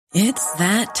It's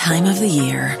that time of the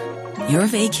year. Your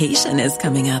vacation is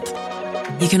coming up.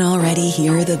 You can already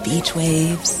hear the beach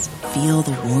waves, feel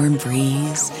the warm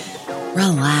breeze,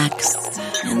 relax,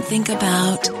 and think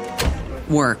about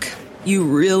work. You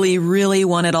really, really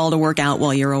want it all to work out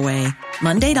while you're away.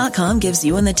 Monday.com gives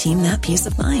you and the team that peace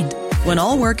of mind. When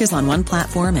all work is on one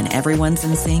platform and everyone's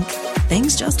in sync,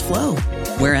 things just flow.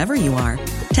 Wherever you are,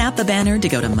 tap the banner to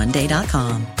go to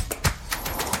Monday.com.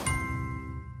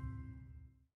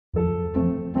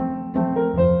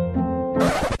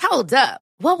 Hold up.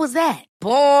 What was that?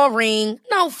 Boring.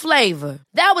 No flavor.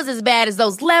 That was as bad as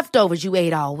those leftovers you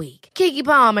ate all week. Keke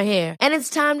Palmer here. And it's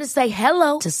time to say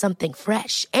hello to something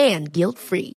fresh and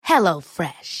guilt-free. Hello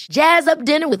Fresh. Jazz up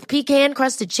dinner with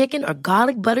pecan-crusted chicken or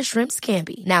garlic butter shrimp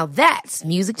scampi. Now that's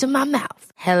music to my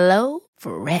mouth. Hello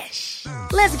Fresh.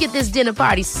 Let's get this dinner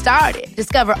party started.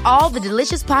 Discover all the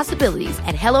delicious possibilities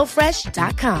at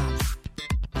HelloFresh.com.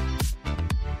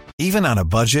 Even on a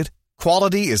budget,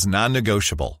 quality is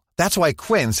non-negotiable. That's why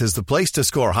Quince is the place to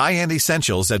score high-end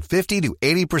essentials at 50 to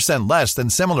 80% less than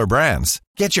similar brands.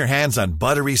 Get your hands on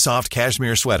buttery soft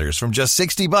cashmere sweaters from just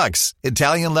 $60,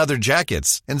 Italian leather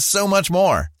jackets, and so much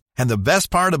more. And the best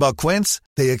part about Quince,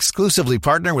 they exclusively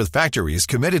partner with factories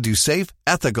committed to safe,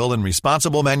 ethical, and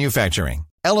responsible manufacturing.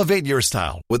 Elevate your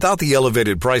style without the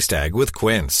elevated price tag with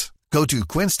Quince. Go to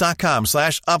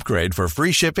quince.com/upgrade for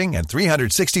free shipping and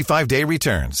 365-day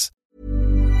returns.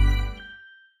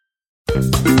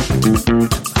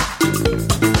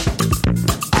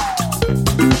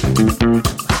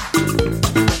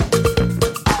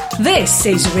 This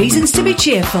is Reasons to be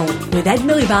Cheerful with Ed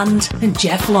Miliband and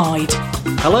Jeff Lloyd.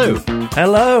 Hello.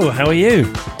 Hello, how are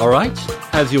you? All right.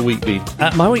 How's your week been?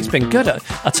 My week's been good.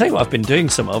 I'll tell you what I've been doing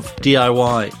some of.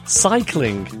 DIY.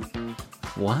 Cycling.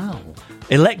 Wow.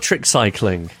 Electric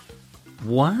cycling.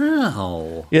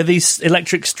 Wow. Yeah, these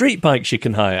electric street bikes you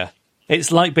can hire.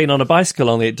 It's like being on a bicycle,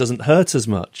 only it doesn't hurt as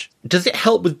much. Does it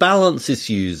help with balance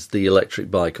issues, the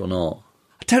electric bike, or not?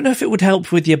 I don't know if it would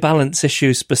help with your balance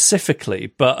issue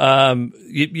specifically, but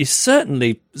you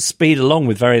certainly speed along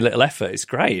with very little effort. It's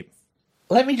great.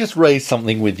 Let me just raise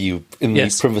something with you in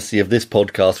the privacy of this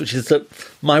podcast, which is that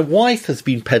my wife has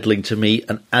been peddling to me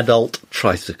an adult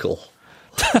tricycle.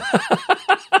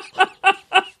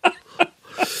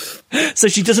 So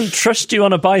she doesn't trust you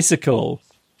on a bicycle?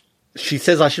 She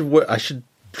says I should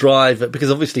drive it,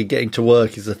 because obviously getting to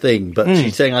work is a thing, but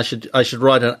she's saying I should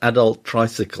ride an adult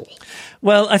tricycle.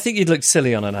 Well, I think you'd look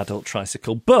silly on an adult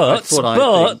tricycle, but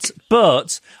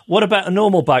what about a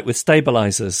normal bike with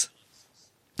stabilisers?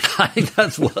 I think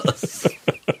that's worse.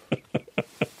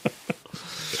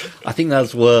 I think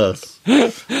that's worse.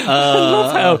 I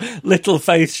love how little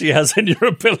faith she has in your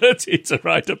ability to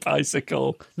ride a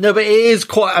bicycle. No, but it is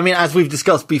quite... I mean, as we've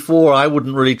discussed before, I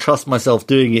wouldn't really trust myself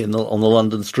doing it on the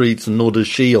London streets, and nor does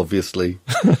she, obviously.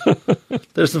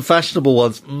 There's some fashionable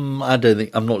ones. I'm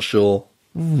not sure.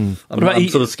 I'm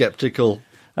sort of sceptical.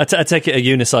 I take it a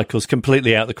unicycle's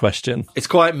completely out of the question. It's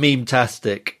quite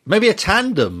meme-tastic. Maybe a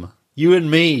tandem. You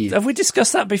and me. Have we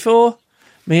discussed that before?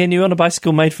 Me and you on a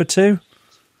bicycle made for two?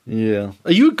 Yeah.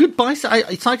 Are you a good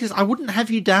cyclist? I wouldn't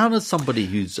have you down as somebody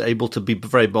who's able to be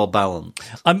very well balanced.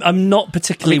 I'm not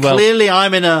particularly well. Clearly,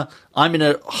 I'm in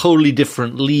a wholly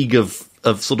different league of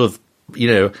sort of,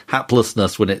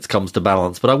 haplessness when it comes to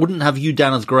balance. But I wouldn't have you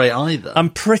down as great either. I'm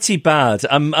pretty bad.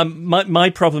 My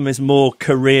problem is more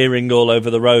careering all over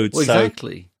the road. Well,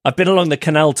 exactly. So I've been along the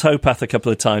canal towpath a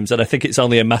couple of times, and I think it's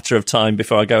only a matter of time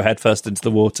before I go headfirst into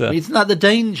the water. Isn't that the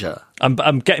danger?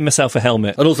 I'm getting myself a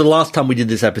helmet. And also, the last time we did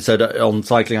this episode on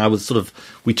cycling,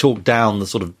 we talked down the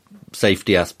sort of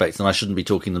safety aspects, and I shouldn't be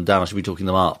talking them down, I should be talking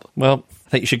them up. Well, I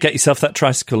think you should get yourself that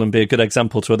tricycle and be a good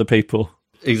example to other people.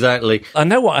 Exactly. I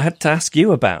know what I had to ask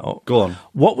you about. Go on.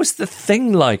 What was the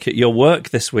thing like at your work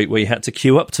this week where you had to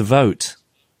queue up to vote?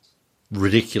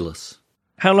 Ridiculous.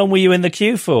 How long were you in the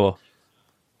queue for?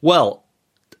 Well,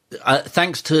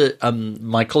 thanks to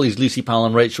my colleagues Lucy Powell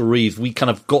and Rachel Reeves, we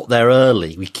kind of got there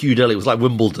early. We queued early. It was like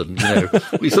Wimbledon,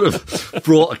 We sort of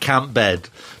brought a camp bed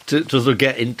to sort of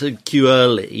get into queue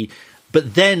early.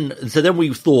 But then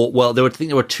we thought, well, there were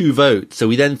two votes. So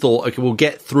we then thought, okay, we'll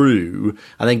get through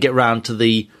and then get round to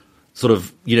the sort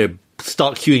of,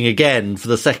 start queuing again for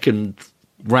the second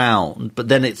round. But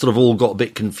then it sort of all got a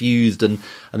bit confused. And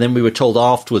then we were told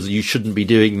afterwards, you shouldn't be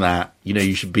doing that.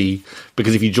 You should be,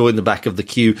 because if you join the back of the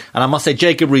queue. And I must say,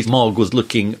 Jacob Rees-Mogg was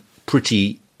looking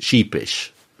pretty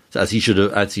sheepish, as he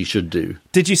should do.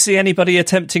 Did you see anybody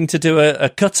attempting to do a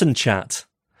cut and chat?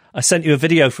 I sent you a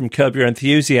video from Curb Your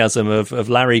Enthusiasm of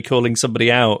Larry calling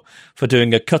somebody out for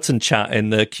doing a cut and chat in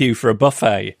the queue for a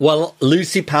buffet. Well,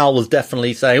 Lucy Powell was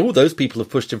definitely saying, oh, those people have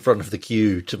pushed in front of the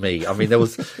queue to me. I mean, there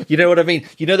was, you know what I mean?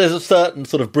 You know, there's a certain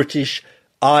sort of British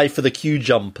eye for the queue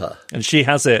jumper. And she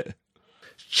has it.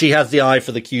 She has the eye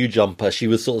for the queue jumper. She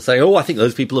was sort of saying, oh, I think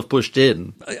those people have pushed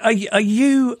in. Are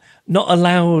you not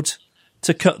allowed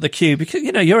to cut the queue? Because,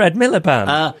 you know, you're Ed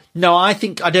Miliband. No, I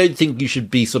don't think you should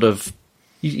be sort of...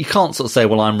 You can't sort of say,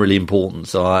 well, I'm really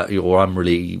important, or I'm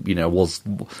really, you know,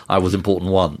 I was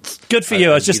important once. Good for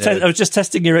you. I was just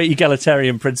testing your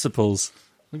egalitarian principles.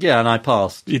 Yeah, and I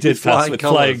passed. You did pass with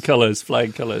flying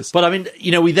colours. But I mean,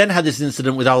 you know, we then had this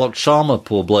incident with Alok Sharma,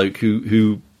 poor bloke,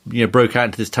 who you know, broke out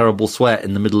into this terrible sweat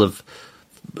in the middle of,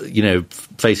 you know,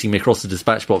 facing me across the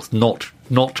dispatch box, not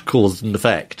cause and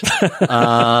effect.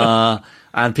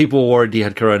 And people were worried he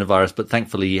had coronavirus, but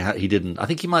thankfully he didn't. I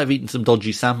think he might have eaten some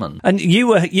dodgy salmon. And you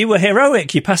were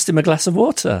heroic. You passed him a glass of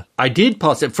water. I did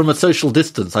pass it from a social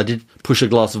distance. I did push a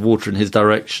glass of water in his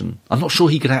direction. I'm not sure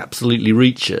he could absolutely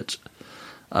reach it.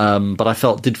 But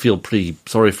I did feel pretty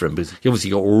sorry for him because he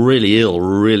obviously got really ill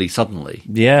really suddenly.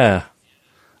 Yeah.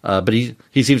 But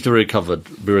he seems to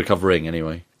be recovering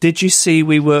anyway. Did you see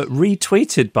we were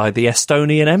retweeted by the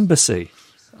Estonian embassy?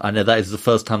 I know that is the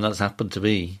first time that's happened to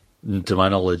me, to my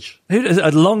knowledge.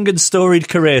 A long and storied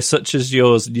career such as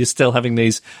yours, you're still having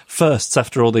these firsts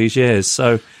after all these years.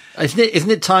 So,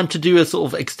 isn't it time to do a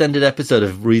sort of extended episode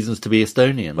of Reasons to be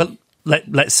Estonian? Well,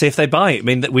 let's see if they bite. I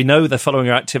mean, we know they're following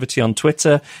our activity on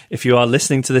Twitter. If you are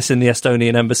listening to this in the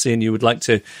Estonian embassy and you would like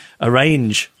to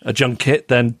arrange a junket,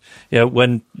 then, you know,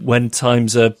 when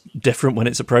times are different, when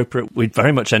it's appropriate, we'd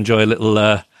very much enjoy a little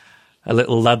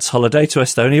lad's holiday to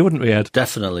Estonia, wouldn't we, Ed?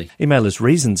 Definitely. Email us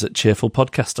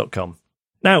reasons@cheerfulpodcast.com.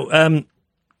 Now,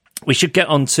 we should get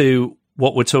on to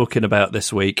what we're talking about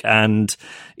this week. And,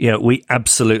 you know, we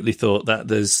absolutely thought that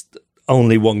there's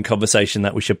only one conversation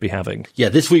that we should be having. Yeah,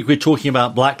 this week we're talking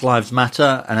about Black Lives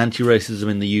Matter and anti-racism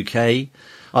in the UK.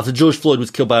 After George Floyd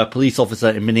was killed by a police officer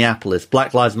in Minneapolis,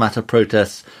 Black Lives Matter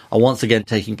protests are once again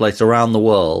taking place around the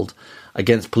world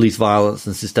against police violence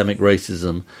and systemic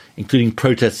racism, including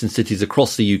protests in cities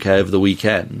across the UK over the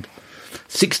weekend.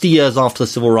 60 years after the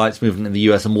civil rights movement in the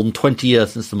US and more than 20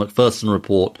 years since the Macpherson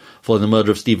report following the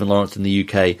murder of Stephen Lawrence in the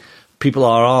UK, people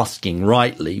are asking,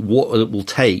 rightly, what it will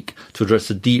take to address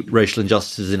the deep racial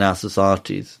injustices in our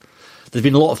societies. There's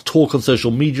been a lot of talk on social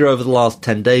media over the last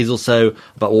 10 days or so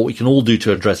about what we can all do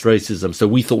to address racism, so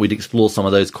we thought we'd explore some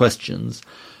of those questions.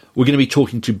 We're going to be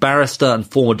talking to barrister and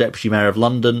former Deputy Mayor of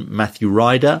London, Matthew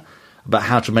Ryder, about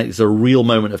how to make this a real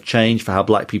moment of change for how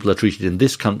black people are treated in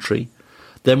this country.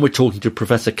 Then we're talking to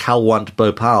Professor Kalwant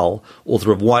Bhopal,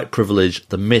 author of White Privilege,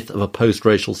 The Myth of a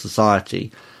Post-Racial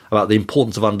Society, about the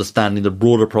importance of understanding the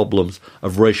broader problems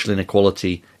of racial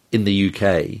inequality in the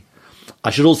UK.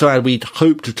 I should also add we'd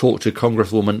hope to talk to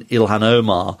Congresswoman Ilhan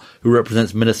Omar, who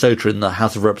represents Minnesota in the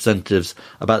House of Representatives,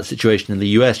 about the situation in the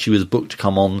US. She was booked to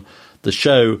come on the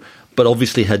show, but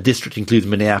obviously her district includes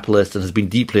Minneapolis and has been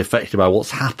deeply affected by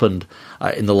what's happened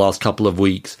in the last couple of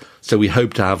weeks. So we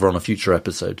hope to have her on a future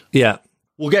episode. Yeah.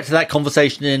 We'll get to that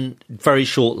conversation in very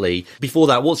shortly. Before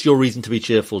that, what's your reason to be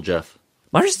cheerful, Jeff?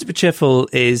 My reason to be cheerful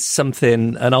is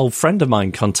something an old friend of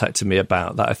mine contacted me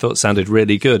about that I thought sounded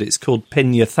really good. It's called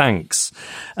Pin Your Thanks.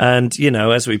 And, you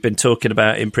know, as we've been talking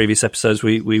about in previous episodes,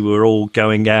 we were all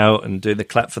going out and doing the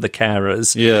clap for the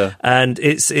carers. Yeah. And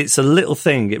it's a little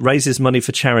thing. It raises money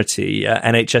for charity,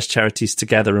 NHS Charities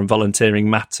Together and Volunteering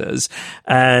Matters.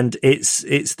 And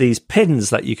it's these pins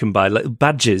that you can buy, little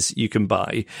badges you can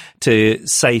buy to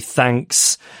say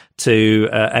thanks to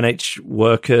NH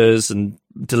workers and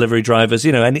delivery drivers,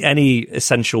 you know, any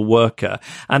essential worker.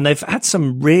 And they've had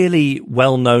some really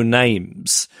well-known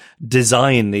names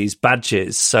design these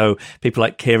badges. So people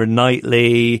like Keira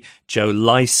Knightley, Joe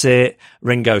Lycett,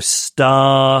 Ringo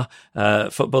Starr,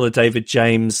 footballer David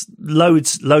James,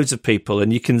 loads of people.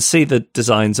 And you can see the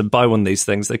designs and buy one of these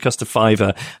things. They cost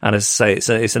 £5. And as I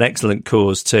say, it's an excellent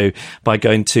cause too, by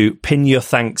going to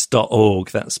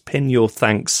pinyourthanks.org. That's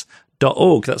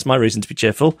pinyourthanks.org. That's my reason to be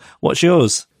cheerful. What's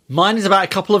yours? Mine is about a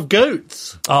couple of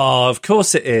goats. Oh, of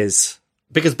course it is.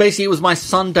 Because basically it was my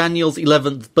son Daniel's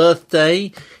 11th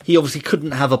birthday. He obviously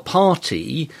couldn't have a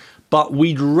party, but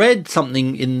we'd read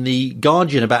something in The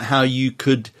Guardian about how you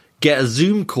could get a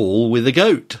Zoom call with a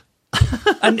goat.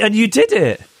 and you did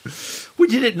it? We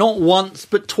did it not once,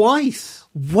 but twice.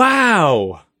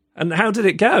 Wow. And how did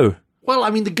it go? Well, I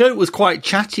mean, the goat was quite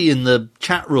chatty in the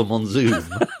chat room on Zoom.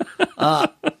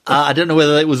 I don't know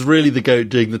whether it was really the goat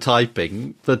doing the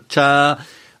typing, but yeah,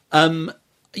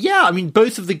 I mean,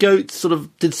 both of the goats sort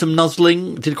of did some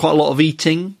nuzzling, did quite a lot of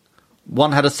eating.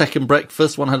 One had a second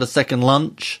breakfast, one had a second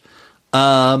lunch.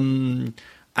 A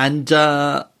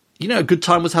good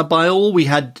time was had by all. We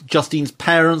had Justine's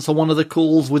parents on one of the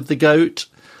calls with the goat.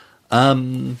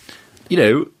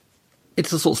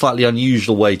 It's a sort of slightly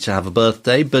unusual way to have a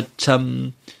birthday, but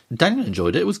Daniel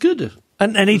enjoyed it. It was good.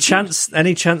 And any chance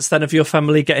then of your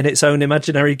family getting its own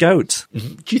imaginary goat?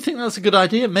 Do you think that's a good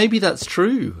idea? Maybe that's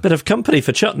true. Bit of company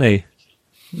for Chutney.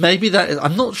 Maybe that.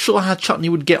 I'm not sure how Chutney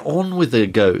would get on with the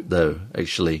goat, though.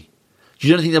 Actually, do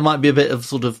you don't think there might be a bit of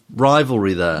sort of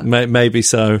rivalry there? Maybe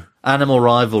so. Animal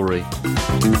rivalry.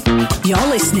 You're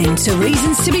listening to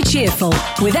Reasons to be Cheerful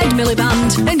with Ed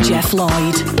Miliband and Jeff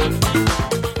Lloyd.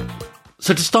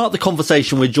 So to start the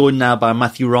conversation, we're joined now by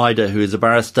Matthew Ryder, who is a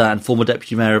barrister and former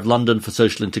Deputy Mayor of London for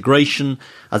Social Integration.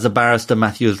 As a barrister,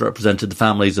 Matthew has represented the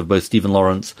families of both Stephen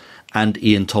Lawrence and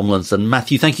Ian Tomlinson.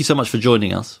 Matthew, thank you so much for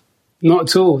joining us. Not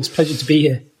at all. It's a pleasure to be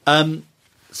here.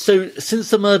 So since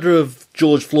the murder of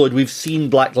George Floyd, we've seen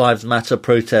Black Lives Matter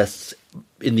protests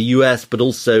in the US, but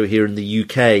also here in the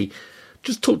UK.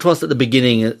 Just talk to us at the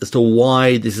beginning as to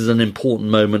why this is an important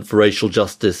moment for racial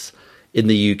justice in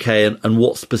the UK and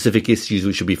what specific issues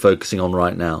we should be focusing on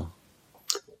right now.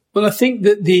 Well, I think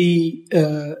that the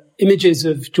images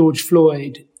of George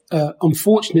Floyd,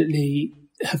 unfortunately,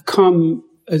 have come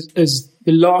as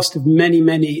the last of many,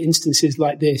 many instances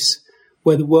like this,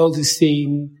 where the world has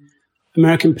seen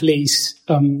American police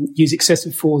use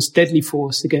excessive force, deadly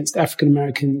force against African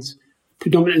Americans,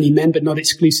 predominantly men, but not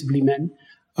exclusively men.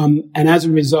 And as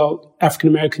a result, African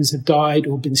Americans have died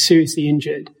or been seriously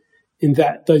injured in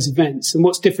those events. And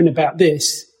what's different about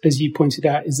this, as you pointed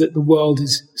out, is that the world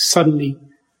has suddenly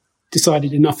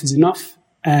decided enough is enough,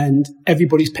 and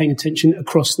everybody's paying attention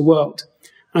across the world.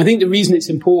 And I think the reason it's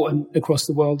important across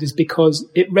the world is because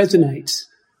it resonates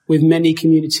with many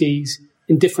communities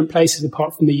in different places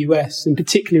apart from the US, and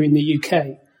particularly in the UK.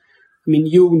 I mean,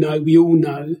 we all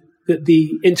know that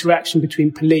the interaction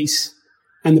between police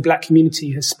and the black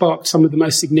community has sparked some of the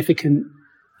most significant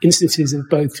instances of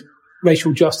both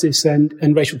racial justice and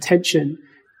racial tension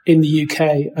in the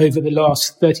UK over the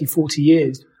last 30, 40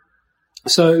 years.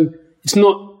 So it's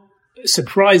not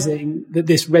surprising that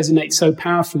this resonates so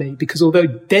powerfully, because although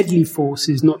deadly force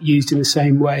is not used in the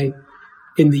same way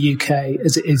in the UK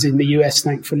as it is in the US,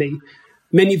 thankfully,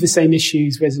 many of the same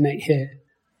issues resonate here.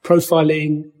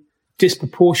 Profiling,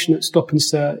 disproportionate stop and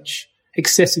search,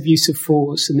 excessive use of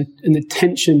force, and the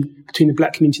tension between the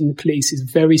black community and the police is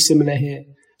very similar here.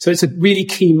 So it's a really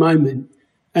key moment.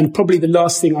 And probably the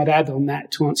last thing I'd add on that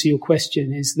to answer your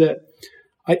question is that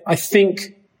I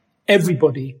think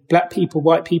everybody, black people,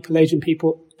 white people, Asian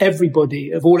people,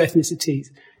 everybody of all ethnicities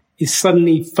is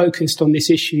suddenly focused on this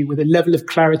issue with a level of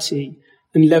clarity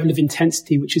and level of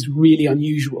intensity which is really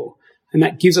unusual. And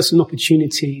that gives us an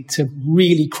opportunity to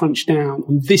really crunch down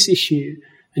on this issue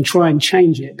and try and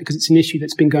change it, because it's an issue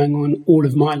that's been going on all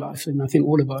of my life, and I think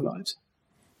all of our lives.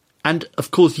 And, of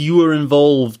course, you were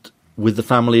involved with the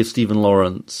family of Stephen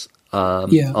Lawrence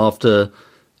after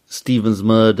Stephen's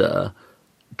murder.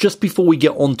 Just before we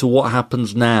get on to what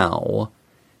happens now,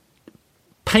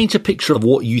 paint a picture of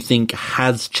what you think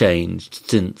has changed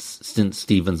since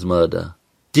Stephen's murder.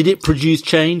 Did it produce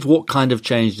change? What kind of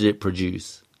change did it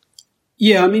produce?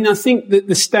 Yeah, I mean, I think that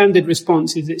the standard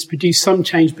response is it's produced some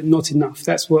change, but not enough.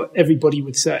 That's what everybody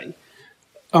would say.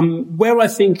 Where I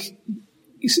think...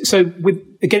 So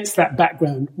against that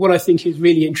background, what I think is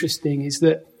really interesting is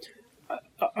that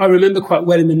I remember quite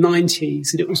well in the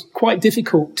 90s that it was quite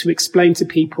difficult to explain to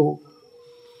people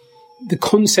the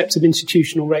concept of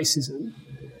institutional racism.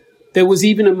 There was,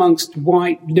 even amongst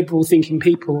white liberal thinking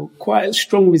people, quite a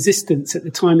strong resistance at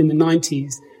the time in the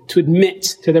 90s to admit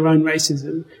to their own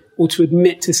racism or to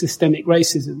admit to systemic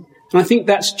racism. And I think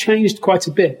that's changed quite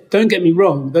a bit. Don't get me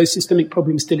wrong, those systemic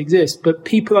problems still exist, but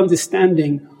people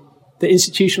understanding that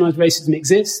institutionalized racism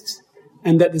exists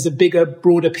and that there's a bigger,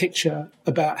 broader picture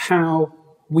about how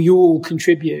we all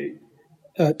contribute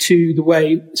to the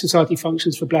way society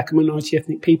functions for black and minority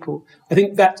ethnic people. I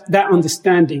think that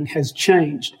understanding has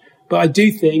changed. But I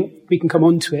do think, we can come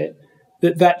on to it,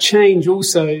 that change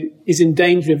also is in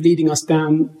danger of leading us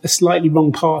down a slightly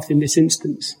wrong path in this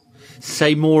instance.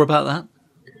 Say more about that.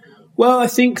 Well, I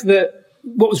think that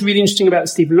what was really interesting about the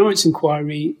Stephen Lawrence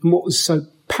inquiry and what was so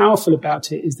powerful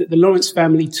about it is that the Lawrence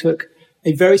family took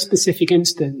a very specific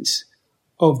instance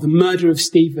of the murder of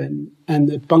Stephen and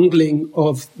the bungling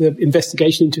of the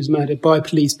investigation into his murder by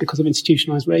police because of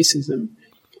institutionalized racism.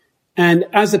 And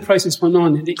as the process went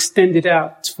on, it extended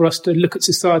out for us to look at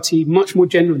society much more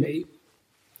generally,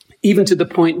 even to the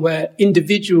point where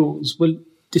individuals were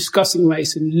discussing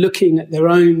race and looking at their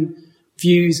own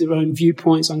views, their own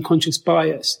viewpoints, unconscious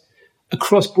bias,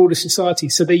 across broader society.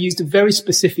 So they used a very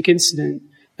specific incident,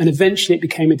 and eventually it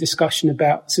became a discussion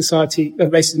about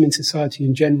racism in society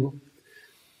in general.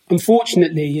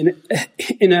 Unfortunately,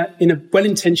 in a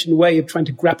well-intentioned way of trying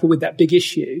to grapple with that big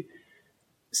issue,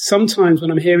 sometimes when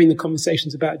I'm hearing the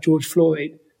conversations about George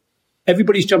Floyd,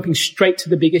 everybody's jumping straight to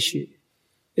the big issue.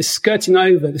 It's skirting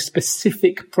over the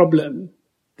specific problem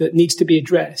that needs to be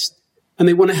addressed. And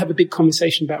they want to have a big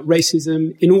conversation about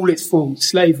racism in all its forms,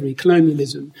 slavery,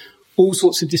 colonialism, all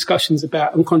sorts of discussions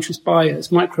about unconscious bias,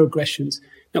 microaggressions.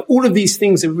 Now, all of these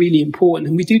things are really important,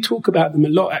 and we do talk about them a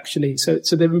lot, actually. So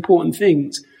they're important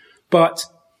things. But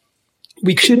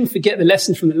we shouldn't forget the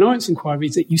lesson from the Lawrence Inquiry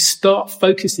is that you start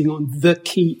focusing on the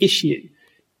key issue.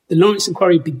 The Lawrence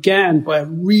Inquiry began by a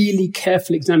really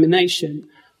careful examination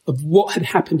of what had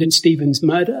happened in Stephen's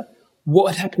murder,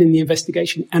 what had happened in the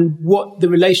investigation, and what the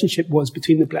relationship was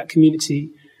between the black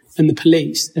community and the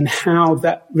police, and how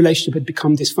that relationship had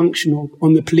become dysfunctional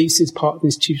on the police's part of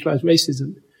institutionalized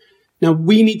racism. Now,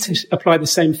 we need to apply the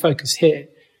same focus here.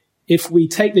 If we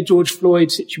take the George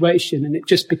Floyd situation and it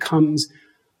just becomes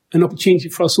an opportunity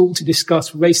for us all to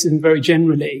discuss racism very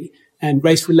generally and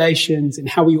race relations and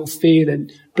how we all feel,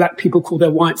 and black people call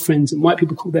their white friends and white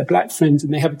people call their black friends,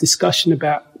 and they have a discussion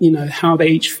about, how they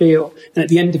each feel. And at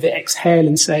the end of it, exhale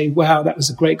and say, wow, that was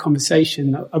a great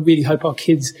conversation. I really hope our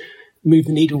kids move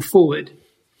the needle forward.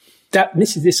 That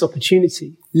misses this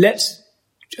opportunity. Let's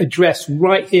address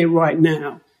right here, right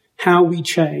now, how we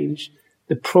change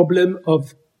the problem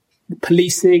of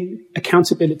policing,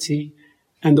 accountability,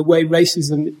 and the way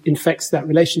racism infects that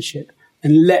relationship.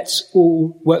 And let's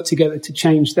all work together to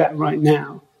change that right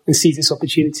now and seize this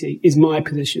opportunity, is my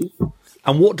position.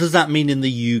 And what does that mean in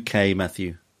the UK,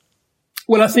 Matthew?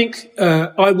 Well, I think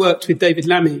I worked with David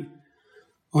Lammy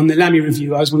on the Lammy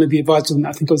Review. I was one of the advisors on that.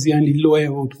 I think I was the only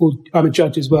lawyer, or I'm a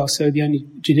judge as well, so the only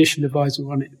judicial advisor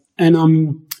on it.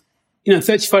 And,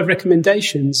 35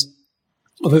 recommendations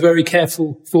of a very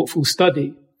careful, thoughtful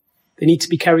study. They need to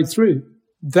be carried through.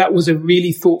 That was a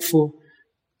really thoughtful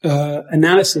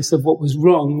analysis of what was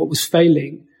wrong, what was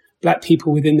failing black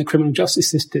people within the criminal justice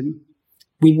system.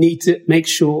 We need to make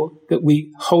sure that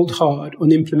we hold hard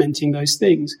on implementing those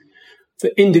things. For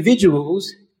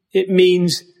individuals, it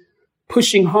means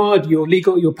pushing hard your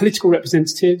political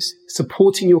representatives,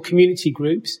 supporting your community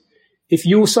groups. If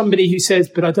you're somebody who says,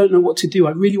 but I don't know what to do,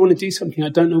 I really want to do something, I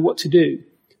don't know what to do,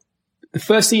 the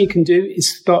first thing you can do is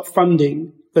start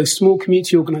funding those small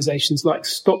community organizations like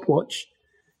Stopwatch,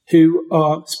 who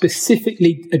are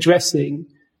specifically addressing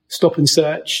stop and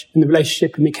search and the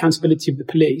relationship and the accountability of the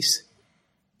police.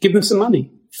 Give them some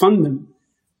money, fund them,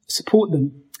 support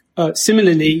them.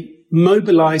 Similarly,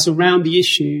 mobilize around the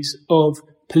issues of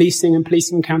policing and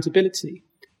policing accountability.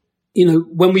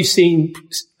 When we've seen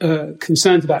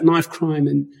concerns about knife crime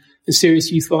and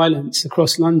serious youth violence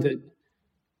across London,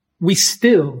 we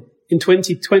still, in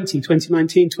 2020,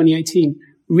 2019, 2018,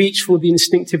 reach for the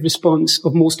instinctive response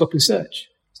of more stop and search.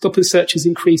 Stop and search has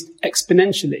increased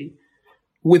exponentially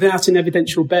without an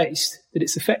evidential base that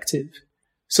it's effective.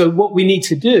 So what we need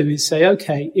to do is say,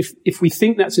 okay, if we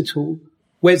think that's a tool,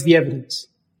 where's the evidence?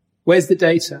 Where's the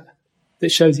data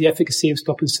that shows the efficacy of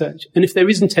stop and search? And if there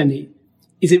isn't any,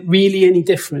 is it really any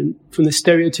different from the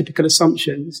stereotypical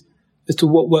assumptions as to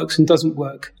what works and doesn't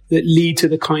work that lead to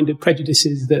the kind of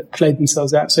prejudices that played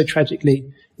themselves out so tragically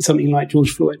in something like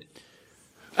George Floyd?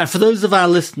 And for those of our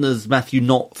listeners, Matthew,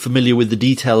 not familiar with the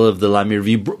detail of the Lammy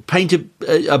Review, paint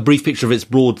a brief picture of its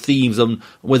broad themes on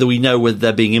whether we know whether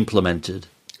they're being implemented.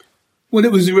 Well,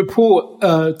 it was a report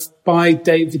by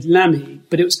David Lammy,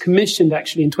 but it was commissioned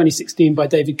actually in 2016 by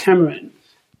David Cameron.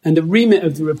 And the remit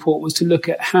of the report was to look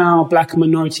at how black and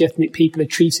minority ethnic people are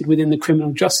treated within the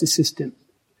criminal justice system.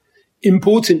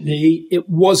 Importantly, it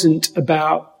wasn't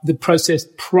about the process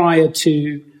prior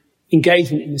to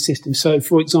engagement in the system. So,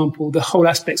 for example, the whole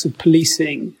aspects of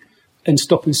policing and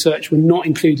stop and search were not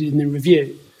included in the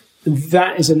review. And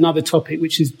that is another topic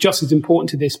which is just as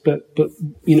important to this, but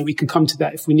we can come to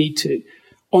that if we need to.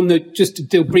 Just to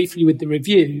deal briefly with the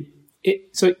review,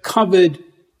 it covered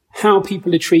how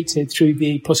people are treated through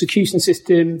the prosecution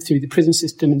system, through the prison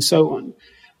system, and so on.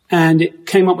 And it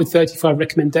came up with 35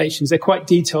 recommendations. They're quite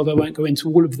detailed. I won't go into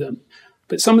all of them,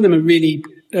 but some of them are really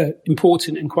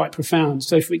important and quite profound.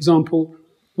 So, for example,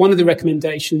 one of the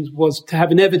recommendations was to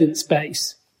have an evidence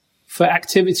base for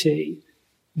activity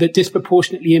that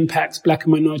disproportionately impacts black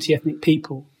and minority ethnic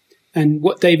people. And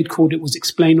what David called it was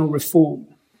explain or reform.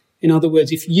 In other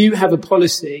words, if you have a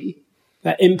policy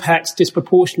that impacts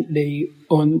disproportionately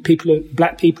on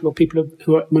black people or people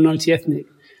who are minority ethnic,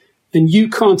 and you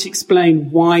can't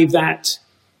explain why that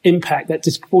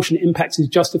disproportionate impact is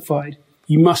justified,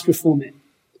 you must reform it.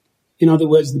 In other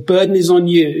words, the burden is on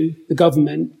you, the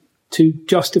government, to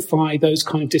justify those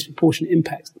kind of disproportionate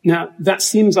impacts. Now, that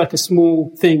seems like a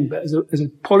small thing, but as a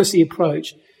policy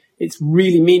approach, it's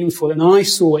really meaningful. And I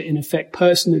saw it in effect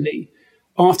personally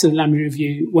after the Lammy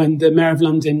Review, when the Mayor of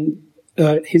London,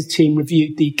 his team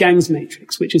reviewed the Gangs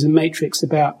Matrix, which is a matrix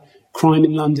about crime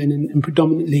in London and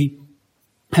predominantly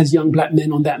has young black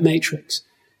men on that matrix.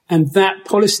 And that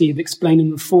policy of explain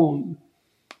and reform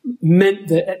meant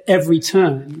that at every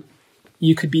turn,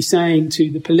 you could be saying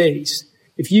to the police,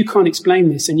 if you can't explain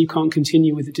this, then you can't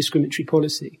continue with the discriminatory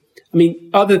policy. I mean,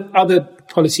 other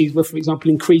policies were, for example,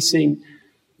 increasing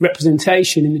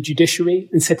representation in the judiciary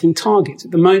and setting targets.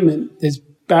 At the moment, there's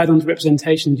bad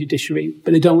underrepresentation in the judiciary,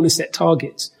 but they don't want to set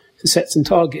targets, to set some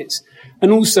targets.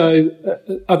 And also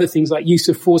other things like use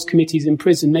of force committees in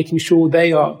prison, making sure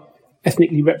they are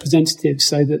ethnically representative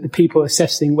so that the people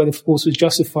assessing whether force was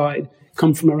justified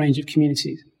come from a range of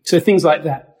communities. So things like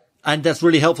that. And that's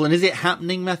really helpful. And is it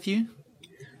happening, Matthew?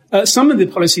 Some of the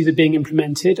policies are being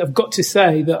implemented. I've got to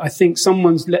say that I think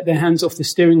someone's let their hands off the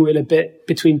steering wheel a bit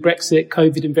between Brexit,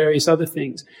 COVID and various other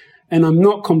things. And I'm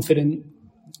not confident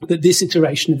that this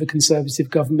iteration of a Conservative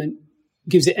government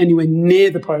gives it anywhere near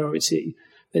the priority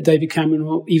that David Cameron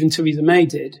or even Theresa May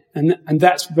did. And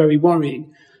that's very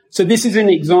worrying. So this is an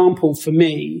example for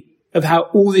me of how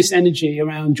all this energy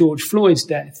around George Floyd's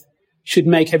death should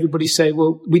make everybody say,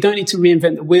 well, we don't need to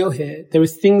reinvent the wheel here. There are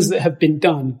things that have been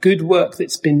done, good work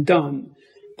that's been done,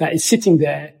 that is sitting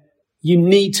there. You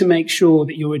need to make sure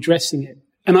that you're addressing it.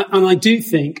 And I do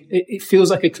think, it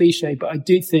feels like a cliche, but I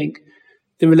do think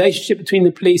the relationship between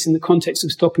the police in the context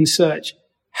of stop and search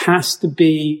has to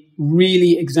be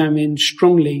really examined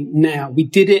strongly now. We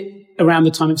did it around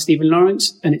the time of Stephen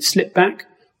Lawrence and it slipped back.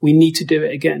 We need to do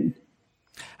it again.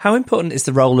 How important is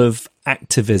the role of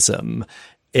activism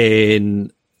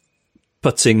in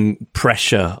putting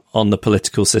pressure on the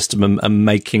political system and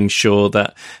making sure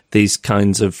that these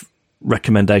kinds of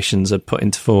recommendations are put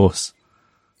into force?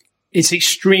 It's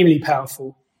extremely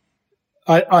powerful.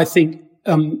 I think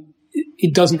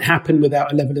it doesn't happen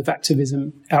without a level of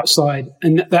activism outside.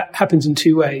 And that happens in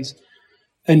two ways.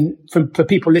 And for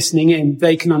people listening in,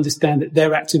 they can understand that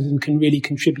their activism can really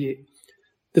contribute.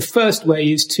 The first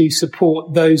way is to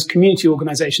support those community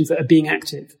organizations that are being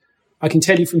active. I can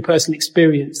tell you from personal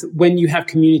experience that when you have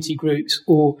community groups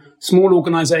or small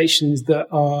organizations that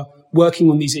are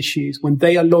working on these issues, when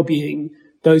they are lobbying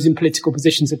those in political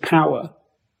positions of power,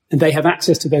 and they have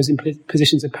access to those in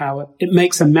positions of power, it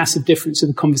makes a massive difference to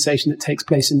the conversation that takes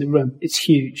place in the room. It's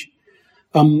huge.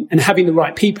 And having the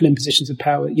right people in positions of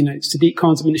power, Sadiq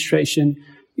Khan's administration,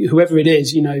 whoever it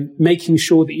is, making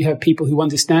sure that you have people who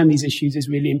understand these issues is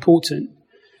really important.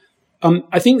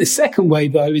 I think the second way,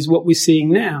 though, is what we're seeing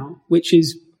now, which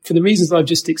is, for the reasons I've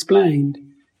just explained,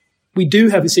 we do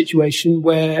have a situation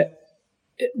where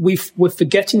we're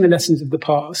forgetting the lessons of the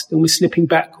past and we're slipping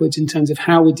backwards in terms of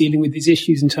how we're dealing with these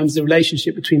issues, in terms of the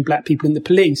relationship between black people and the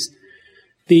police.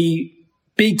 The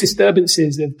big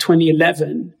disturbances of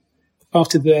 2011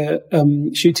 after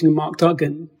the shooting of Mark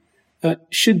Duggan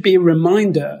should be a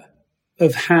reminder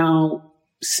of how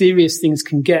serious things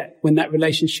can get when that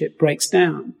relationship breaks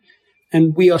down.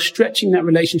 And we are stretching that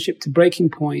relationship to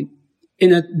breaking point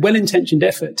in a well-intentioned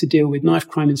effort to deal with knife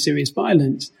crime and serious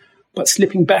violence, but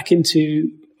slipping back into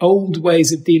old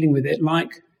ways of dealing with it,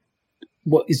 like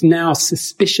what is now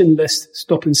suspicionless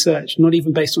stop and search, not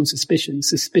even based on suspicion,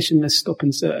 suspicionless stop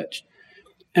and search.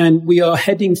 And we are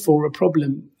heading for a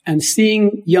problem. And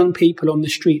seeing young people on the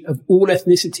street of all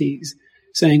ethnicities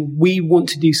saying, we want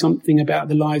to do something about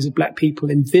the lives of black people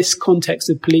in this context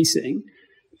of policing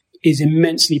is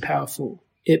immensely powerful.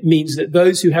 It means that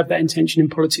those who have that intention in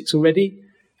politics already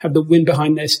have the wind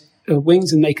behind their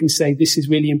wings and they can say, this is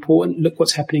really important. Look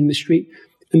what's happening in the street.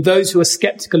 And those who are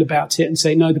skeptical about it and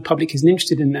say, no, the public isn't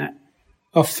interested in that,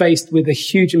 are faced with a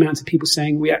huge amount of people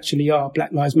saying, we actually are.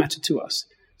 Black lives matter to us.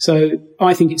 So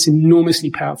I think it's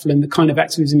enormously powerful. And the kind of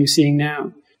activism you're seeing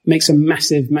now makes a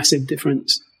massive, massive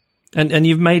difference. And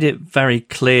you've made it very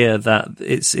clear that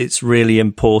it's really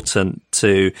important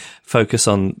to focus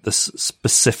on the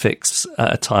specifics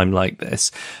at a time like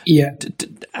this. Yeah.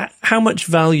 How much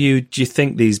value do you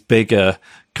think these bigger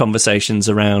conversations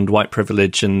around white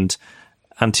privilege and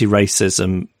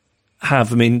anti-racism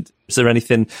have? I mean, is there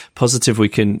anything positive we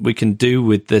can do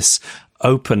with this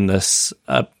openness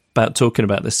about talking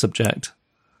about this subject?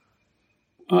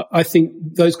 I think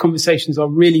those conversations are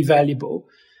really valuable.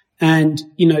 And,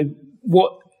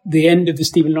 what the end of the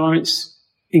Stephen Lawrence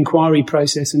inquiry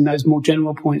process and those more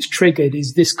general points triggered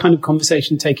is this kind of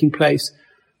conversation taking place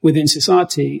within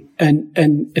society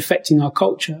and affecting our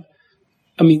culture.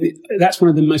 I mean, that's one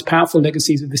of the most powerful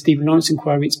legacies of the Stephen Lawrence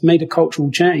inquiry. It's made a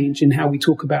cultural change in how we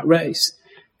talk about race,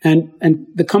 and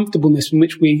the comfortableness in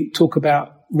which we talk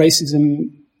about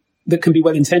racism that can be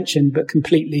well-intentioned but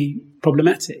completely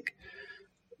problematic.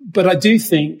 But I do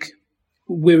think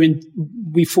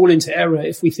we fall into error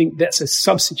if we think that's a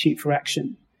substitute for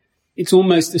action. It's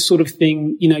almost the sort of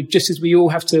thing, just as we all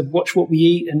have to watch what we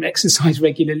eat and exercise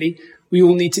regularly, we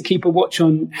all need to keep a watch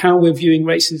on how we're viewing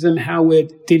racism, how we're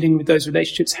dealing with those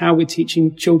relationships, how we're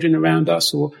teaching children around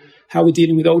us, or how we're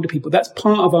dealing with older people. That's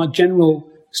part of our general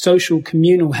social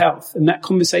communal health, and that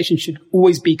conversation should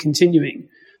always be continuing.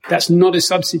 That's not a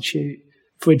substitute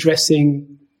for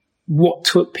addressing what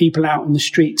took people out on the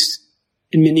streets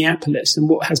in Minneapolis and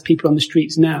what has people on the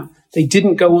streets now. They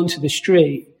didn't go onto the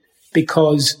street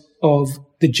because of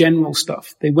the general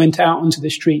stuff. They went out onto the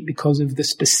street because of the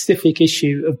specific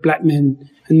issue of black men,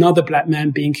 another black man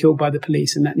being killed by the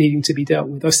police, and that needing to be dealt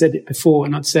with. I've said it before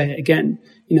and I'd say it again.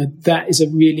 That is a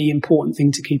really important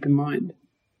thing to keep in mind.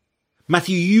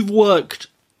 Matthew, you've worked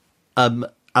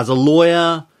as a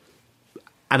lawyer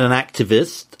and an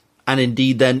activist, and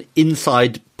indeed then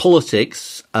inside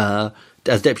politics as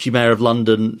Deputy Mayor of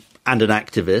London and an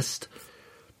activist.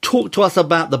 Talk to us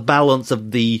about the balance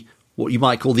of what you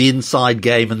might call the inside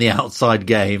game and the outside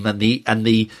game, and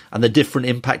the different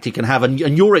impact it can have, and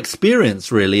your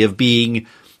experience really of being,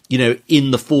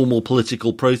 in the formal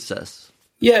political process.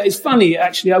 Yeah, it's funny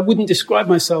actually. I wouldn't describe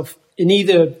myself in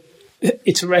either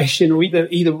iteration or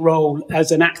either role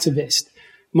as an activist.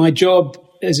 My job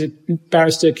as a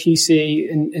barrister,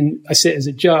 QC, and I sit as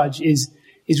a judge is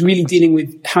really dealing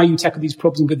with how you tackle these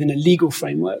problems within a legal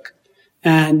framework.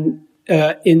 And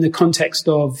in the context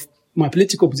of my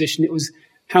political position, it was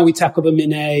how we tackle them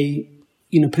in a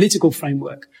political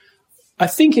framework. I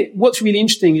think what's really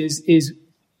interesting is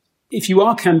if you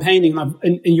are campaigning,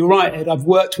 and you're right, Ed, I've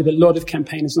worked with a lot of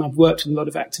campaigners and I've worked with a lot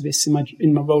of activists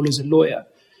in my role as a lawyer.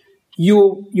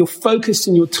 You're focused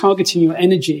and you're targeting your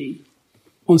energy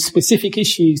on specific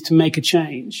issues to make a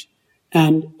change.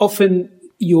 And often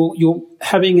you're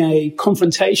having a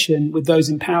confrontation with those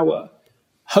in power,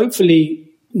 hopefully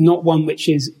not one which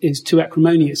is too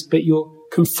acrimonious, but you're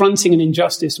confronting an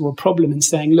injustice or a problem and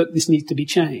saying, look, this needs to be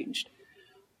changed.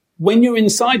 When you're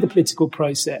inside the political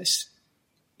process,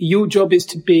 your job is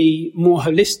to be more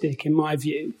holistic, in my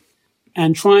view,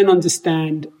 and try and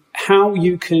understand how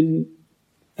you can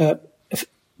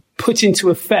put into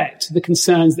effect the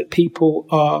concerns that people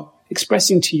are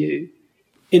expressing to you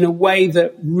in a way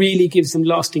that really gives them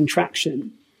lasting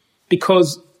traction.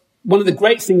 Because one of the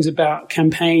great things about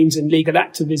campaigns and legal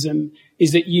activism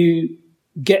is that you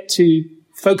get to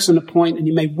focus on a point and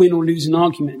you may win or lose an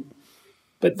argument.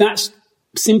 But that's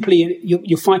simply,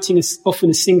 you're fighting often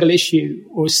a single issue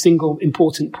or a single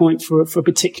important point for a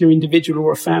particular individual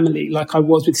or a family, like I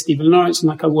was with Stephen Lawrence and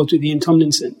like I was with Ian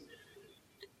Tomlinson.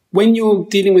 When you're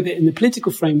dealing with it in the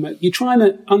political framework, you're trying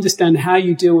to understand how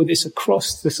you deal with this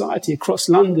across society, across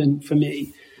London for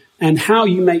me, and how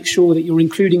you make sure that you're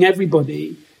including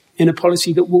everybody in a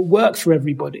policy that will work for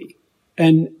everybody.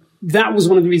 And that was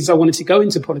one of the reasons I wanted to go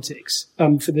into politics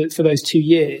for those 2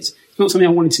 years. It's not something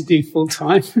I wanted to do full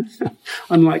time,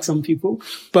 unlike some people.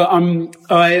 But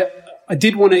I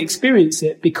did want to experience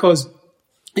it because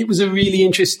it was a really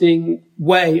interesting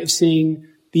way of seeing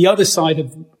the other side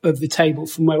of the table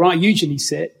from where I usually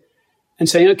sit and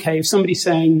saying, okay, if somebody's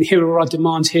saying, here are our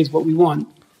demands, here's what we want,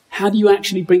 how do you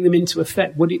actually bring them into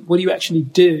effect? What do you actually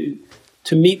do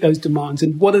to meet those demands?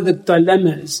 And what are the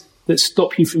dilemmas that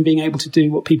stop you from being able to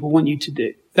do what people want you to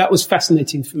do? That was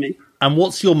fascinating for me. And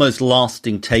what's your most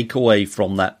lasting takeaway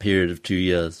from that period of 2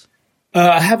 years?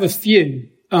 I have a few.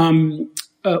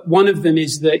 One of them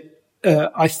is that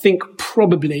I think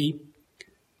probably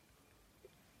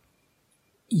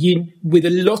with a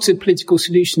lot of political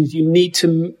solutions, you need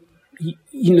to,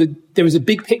 there is a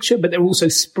big picture, but there are also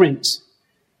sprints.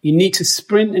 You need to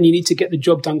sprint and you need to get the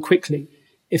job done quickly.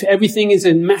 If everything is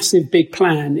a massive, big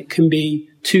plan, it can be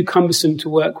too cumbersome to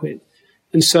work with.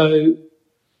 And so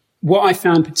what I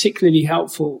found particularly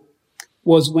helpful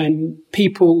was when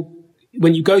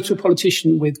you go to a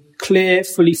politician with clear,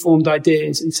 fully formed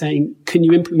ideas and saying, can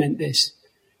you implement this?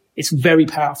 It's very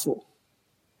powerful.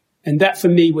 And that for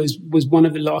me was one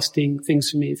of the lasting things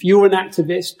for me. If you're an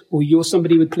activist or you're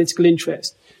somebody with political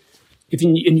interest,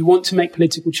 and you want to make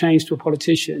political change to a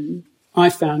politician,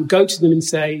 I found go to them and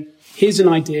say, here's an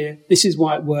idea. This is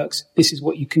why it works. This is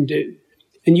what you can do.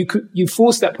 And you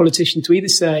force that politician to either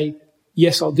say,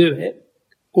 yes, I'll do it,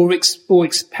 or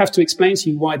have to explain to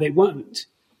you why they won't.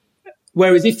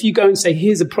 Whereas if you go and say,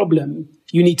 here's a problem,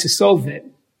 you need to solve it,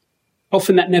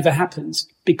 often that never happens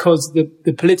because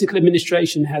the political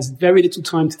administration has very little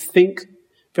time to think,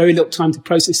 very little time to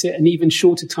process it, and even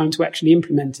shorter time to actually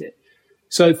implement it.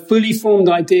 So fully formed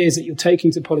ideas that you're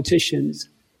taking to politicians,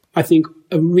 I think,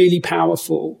 are really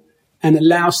powerful and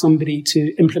allow somebody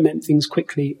to implement things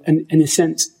quickly. And in a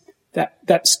sense,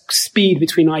 that speed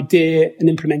between idea and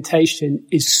implementation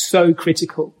is so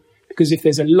critical, because if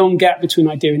there's a long gap between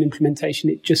idea and implementation,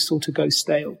 it just sort of goes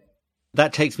stale.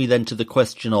 That takes me then to the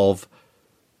question of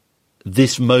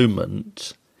this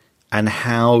moment and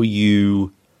how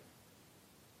you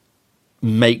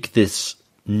make this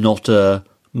not a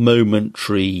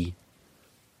momentary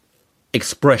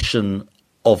expression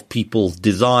of people's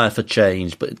desire for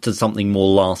change, but to something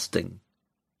more lasting.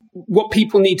 What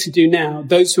people need to do now,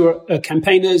 those who are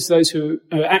campaigners, those who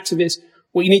are activists,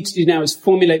 what you need to do now is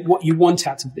formulate what you want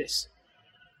out of this.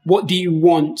 What do you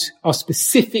want are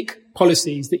specific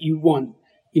policies that you want.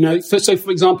 You know, so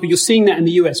for example, you're seeing that in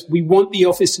the US. We want the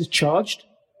officers charged.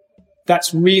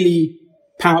 That's really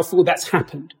powerful. That's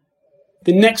happened.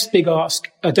 The next big ask,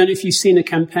 I don't know if you've seen a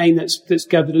campaign that's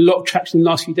gathered a lot of traction in the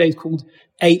last few days called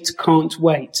 8 Can't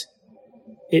Wait.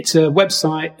 It's a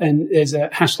website and there's a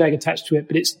hashtag attached to it,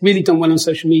 but it's really done well on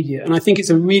social media. And I think it's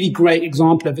a really great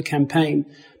example of a campaign,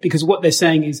 because what they're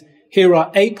saying is, here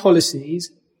are 8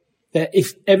 policies that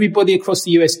if everybody across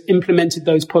the US implemented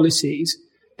those policies,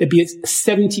 there'd be a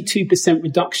 72%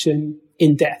 reduction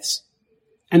in deaths.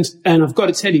 And I've got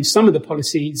to tell you, some of the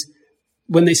policies,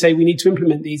 when they say we need to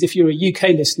implement these, if you're a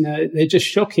UK listener, they're just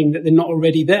shocking that they're not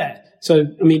already there. So,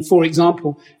 I mean, for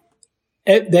example,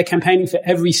 they're campaigning for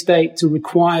every state to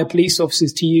require police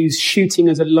officers to use shooting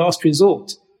as a last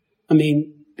resort. I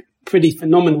mean, pretty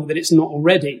phenomenal that it's not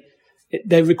already.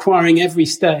 They're requiring every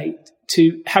state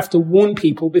to have to warn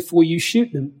people before you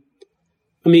shoot them.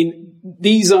 I mean,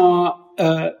 these are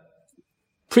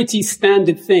pretty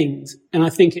standard things, and I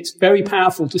think it's very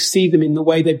powerful to see them in the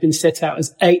way they've been set out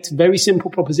as 8 very simple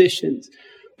propositions,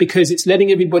 because it's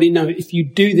letting everybody know if you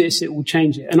do this, it will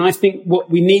change it. And I think what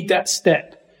we need that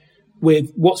step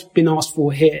with what's been asked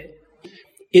for here.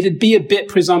 It'd be a bit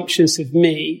presumptuous of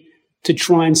me to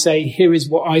try and say, here is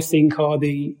what I think are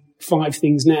the 5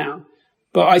 things now.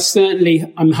 But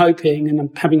I'm hoping, and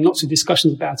I'm having lots of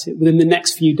discussions about it, within the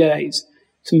next few days,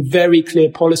 some very clear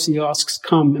policy asks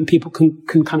come and people can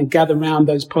kind of gather around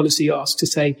those policy asks to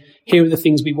say, here are the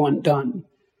things we want done.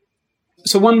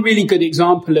 So one really good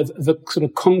example of a sort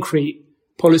of concrete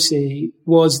policy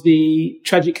was the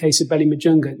tragic case of Belly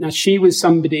Majunga. Now, she was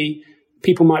somebody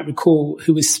people might recall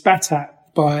who was spat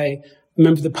at by a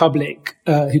member of the public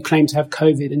who claimed to have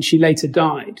COVID, and she later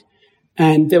died.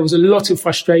 And there was a lot of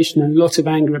frustration and a lot of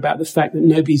anger about the fact that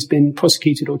nobody's been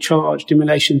prosecuted or charged in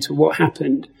relation to what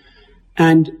happened.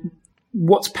 And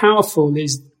what's powerful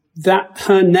is that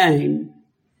her name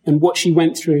and what she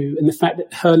went through and the fact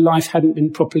that her life hadn't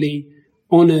been properly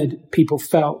honoured, people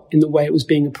felt, in the way it was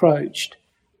being approached,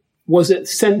 was at the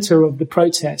centre of the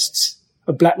protests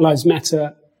of Black Lives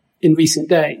Matter in recent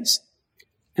days.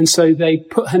 And so they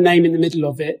put her name in the middle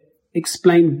of it,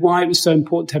 explained why it was so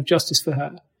important to have justice for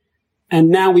her. And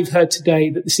now we've heard today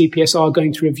that the CPS are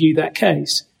going to review that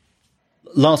case.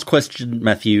 Last question,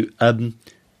 Matthew.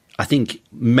 I think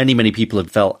many people have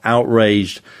felt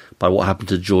outraged by what happened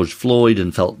to George Floyd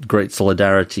and felt great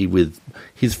solidarity with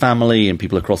his family and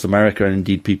people across America, and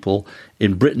indeed people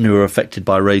in Britain who are affected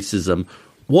by racism.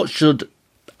 What should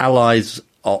allies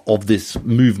of this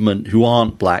movement who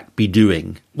aren't black be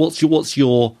doing? What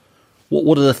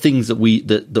are the things that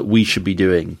we should be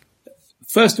doing?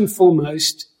 First and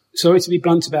foremost, sorry to be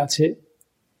blunt about it,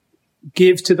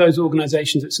 give to those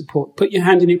organisations that support. Put your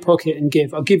hand in your pocket and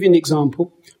give. I'll give you an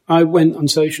example. I went on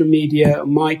social media,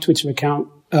 on my Twitter account,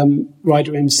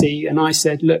 Ryder MC, and I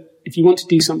said, look, if you want to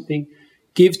do something,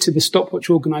 give to the Stopwatch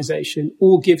organisation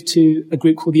or give to a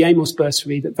group called the Amos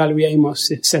Bursary that Valerie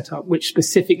Amos set up, which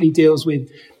specifically deals with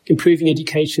improving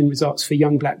education results for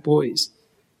young black boys.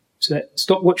 So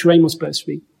Stopwatch or Amos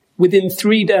Bursary. Within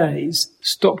 3 days,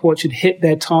 Stopwatch had hit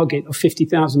their target of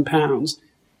 £50,000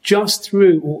 just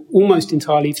through, or almost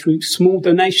entirely through, small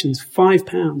donations, £5,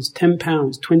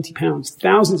 £10, £20.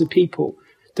 Thousands of people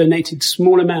donated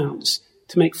small amounts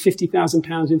to make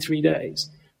 £50,000 in 3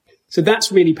 days. So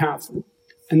that's really powerful.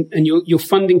 And you're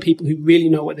funding people who really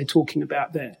know what they're talking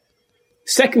about there.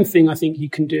 Second thing I think you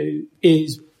can do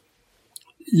is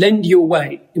lend your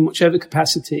weight in whichever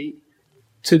capacity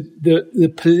to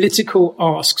the political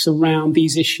asks around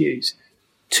these issues.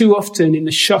 Too often in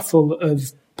the shuffle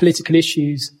of political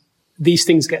issues, these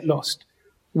things get lost.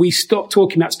 We stop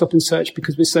talking about stop and search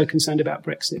because we're so concerned about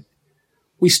Brexit.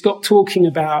 We stop talking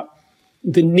about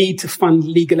the need to fund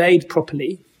legal aid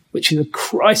properly which is a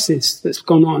crisis that's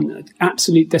gone on, an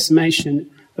absolute decimation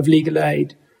of legal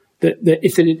aid, that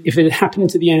if it had happened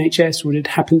to the NHS or it had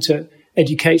happened to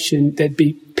education, there'd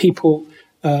be people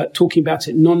talking about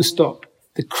it non-stop.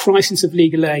 The crisis of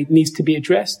legal aid needs to be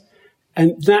addressed.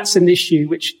 And that's an issue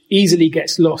which easily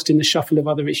gets lost in the shuffle of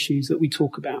other issues that we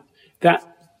talk about. That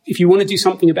if you want to do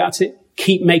something about it,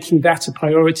 keep making that a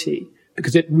priority,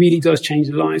 because it really does change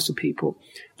the lives of people.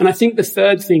 And I think the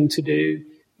third thing to do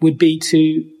would be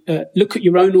to look at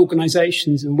your own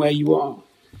organizations and where you are.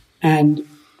 And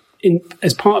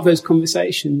as part of those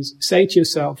conversations, say to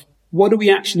yourself, what are we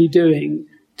actually doing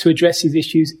to address these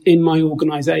issues in my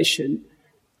organization?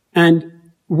 And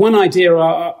one idea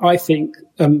I think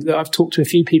that I've talked to a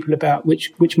few people about,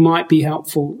 which might be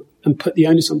helpful and put the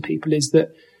onus on people, is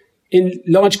that in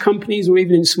large companies or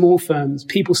even in small firms,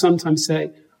 people sometimes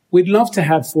say, we'd love to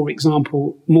have, for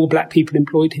example, more black people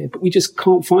employed here, but we just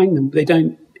can't find them. They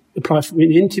don't apply for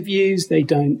interviews. They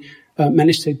don't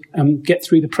manage to get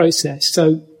through the process.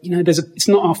 So, it's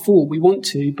not our fault. We want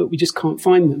to, but we just can't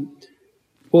find them.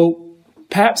 Well,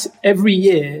 perhaps every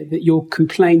year that your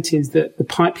complaint is that the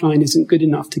pipeline isn't good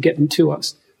enough to get them to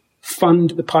us,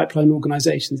 fund the pipeline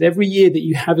organizations. Every year that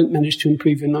you haven't managed to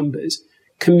improve your numbers,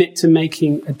 commit to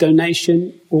making a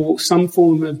donation or some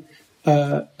form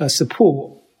of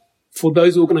support for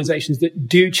those organizations that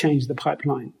do change the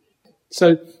pipeline.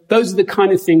 So those are the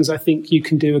kind of things I think you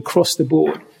can do across the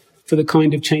board for the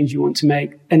kind of change you want to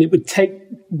make. And it would take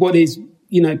what is,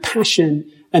 passion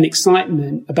and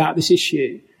excitement about this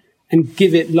issue and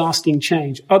give it lasting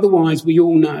change. Otherwise, we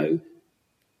all know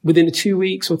within 2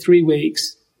 weeks or 3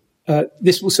 weeks,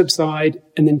 this will subside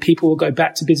and then people will go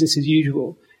back to business as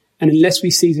usual. And unless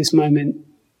we seize this moment,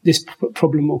 this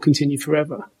problem will continue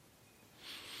forever.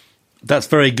 That's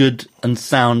very good and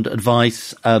sound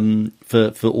advice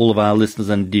for all of our listeners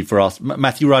and indeed for us.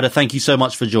 Matthew Ryder, thank you so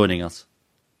much for joining us.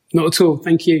 Not at all.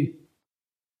 Thank you.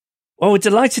 Well, we're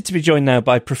delighted to be joined now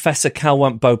by Professor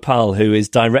Kalwant Bhopal, who is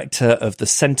Director of the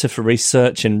Centre for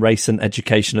Research in Race and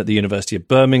Education at the University of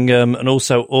Birmingham and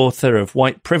also author of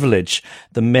White Privilege,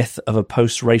 The Myth of a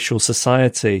Post-Racial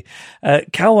Society.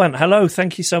 Kalwant, hello.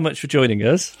 Thank you so much for joining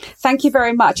us. Thank you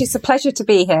very much. It's a pleasure to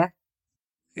be here.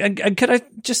 And could I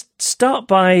just start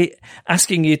by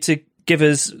asking you to give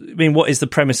us, what is the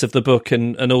premise of the book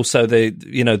and also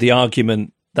the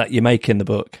argument that you make in the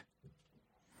book?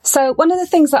 So one of the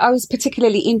things that I was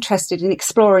particularly interested in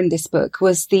exploring this book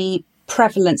was the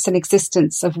prevalence and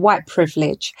existence of white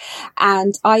privilege.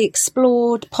 And I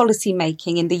explored policy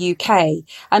making in the UK.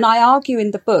 And I argue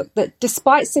in the book that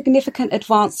despite significant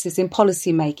advances in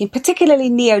policy making, particularly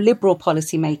neoliberal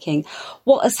policy making,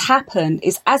 what has happened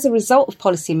is as a result of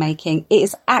policy making, it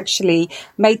has actually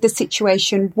made the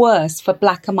situation worse for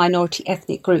black and minority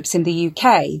ethnic groups in the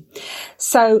UK.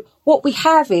 So what we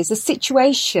have is a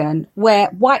situation where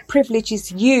white privilege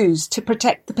is used to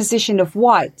protect the position of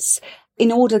whites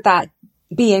in order that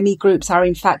BME groups are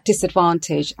in fact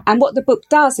disadvantaged. And what the book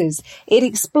does is it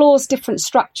explores different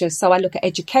structures. So I look at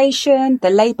education, the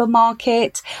labour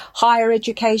market, higher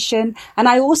education, and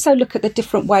I also look at the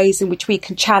different ways in which we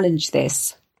can challenge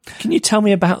this. Can you tell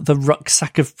me about the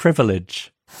rucksack of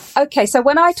privilege? Okay, so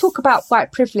when I talk about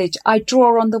white privilege, I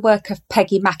draw on the work of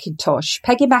Peggy McIntosh.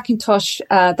 Peggy McIntosh,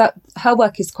 her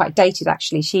work is quite dated,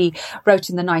 actually. She wrote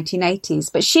in the 1980s,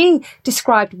 but she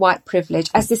described white privilege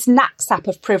as this knapsack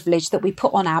of privilege that we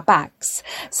put on our backs.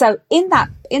 So in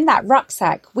that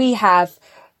rucksack, we have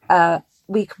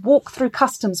we can walk through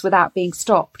customs without being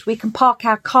stopped. We can park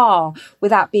our car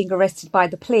without being arrested by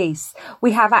the police.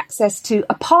 We have access to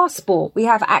a passport. We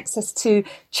have access to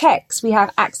checks. We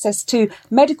have access to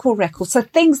medical records. So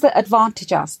things that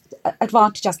advantage us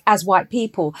as white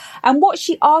people. And what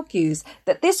she argues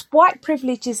that this white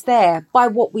privilege is there by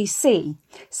what we see.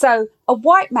 So a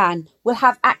white man will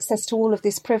have access to all of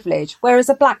this privilege, whereas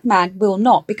a black man will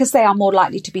not, because they are more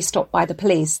likely to be stopped by the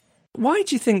police. Why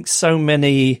do you think so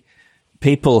many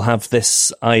people have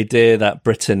this idea that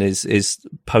Britain is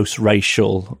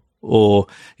post-racial or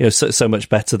so much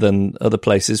better than other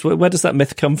places? Where does that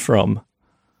myth come from?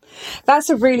 That's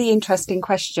a really interesting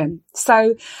question.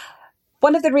 So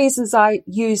one of the reasons I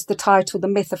used the title The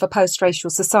Myth of a Post-Racial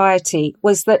Society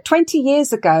was that 20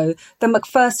 years ago, the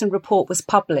Macpherson Report was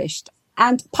published,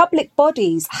 and public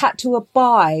bodies had to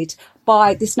abide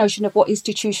by this notion of what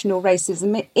institutional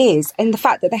racism is, and the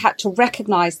fact that they had to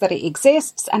recognise that it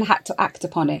exists and had to act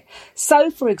upon it. So,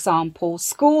 for example,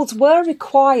 schools were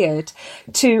required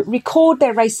to record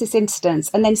their racist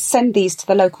incidents and then send these to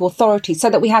the local authorities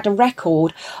so that we had a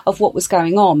record of what was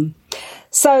going on.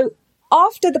 So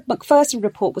After the Macpherson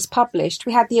report was published,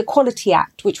 we had the Equality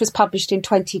Act, which was published in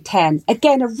 2010.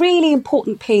 Again, a really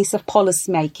important piece of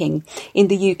policy making in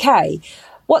the UK.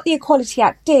 What the Equality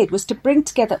Act did was to bring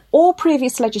together all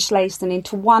previous legislation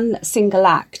into one single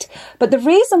act. But the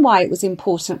reason why it was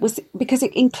important was because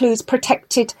it includes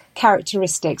protected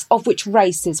characteristics, of which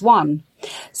race is one.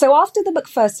 So after the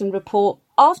Macpherson report,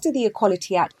 after the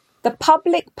Equality Act, the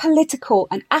public, political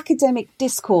and academic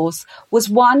discourse was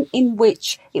one in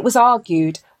which it was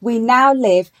argued we now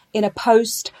live in a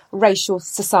post-racial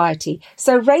society.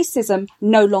 So racism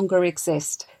no longer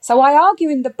exists. So I argue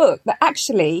in the book that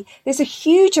actually there's a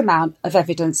huge amount of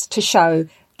evidence to show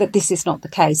that this is not the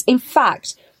case. In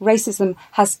fact, racism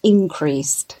has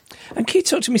increased. And can you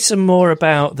talk to me some more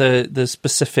about the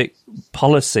specific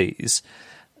policies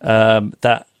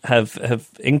that have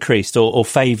increased or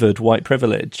favoured white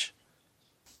privilege?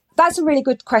 That's a really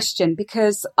good question,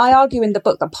 because I argue in the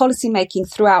book that policymaking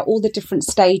throughout all the different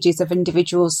stages of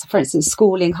individuals, for instance,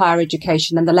 schooling, higher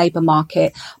education and the labour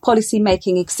market,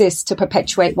 policymaking exists to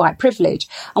perpetuate white privilege.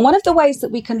 And one of the ways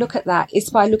that we can look at that is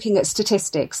by looking at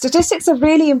statistics. Statistics are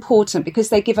really important because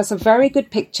they give us a very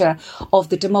good picture of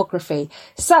the demography.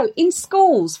 So in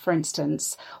schools, for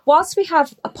instance, whilst we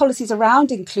have policies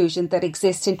around inclusion that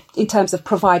exist in terms of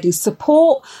providing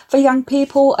support for young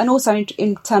people and also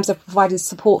in terms of providing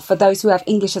support for those who have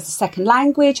English as a second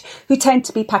language, who tend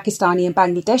to be Pakistani and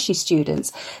Bangladeshi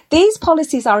students. These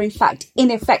policies are in fact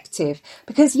ineffective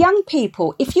because young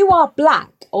people, if you are black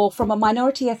or from a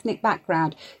minority ethnic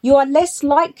background, you are less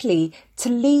likely to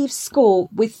leave school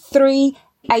with 3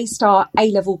 A-star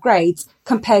A-level grades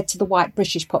compared to the white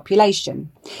British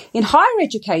population. In higher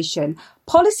education,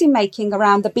 policy making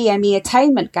around the BME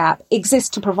attainment gap exists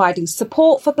to providing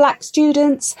support for black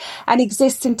students and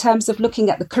exists in terms of looking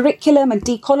at the curriculum and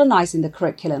decolonising the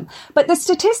curriculum. But the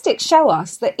statistics show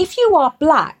us that if you are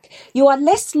black, you are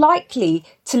less likely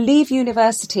to leave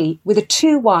university with a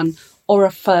 2-1 or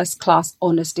a first-class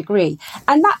honours degree.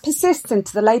 And that persists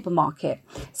into the labour market.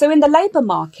 So in the labour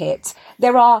market,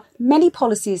 there are many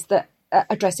policies that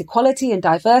address equality and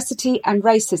diversity and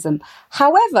racism.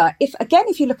 However, if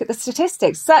you look at the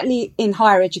statistics, certainly in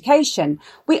higher education,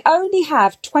 we only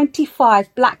have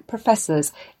 25 black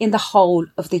professors in the whole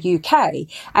of the UK.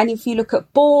 And if you look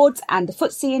at boards and the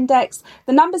FTSE index,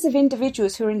 the numbers of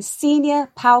individuals who are in senior,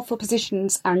 powerful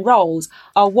positions and roles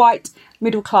are white,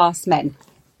 middle-class men.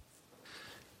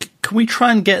 Can we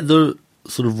try and get the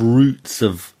sort of roots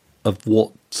of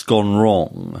what's gone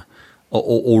wrong,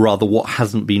 or rather what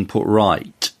hasn't been put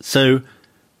right? So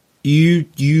you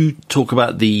talk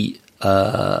about the,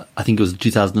 I think it was the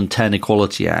 2010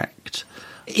 Equality Act.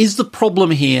 Is the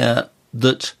problem here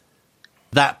that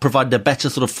provided a better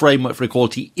sort of framework for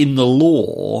equality in the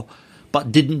law,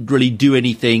 but didn't really do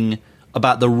anything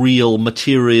about the real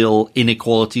material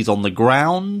inequalities on the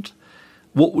ground?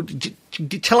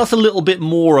 Tell us a little bit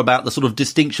more about the sort of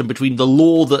distinction between the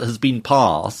law that has been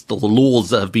passed, or the laws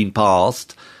that have been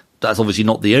passed. That's obviously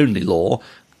not the only law,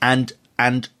 and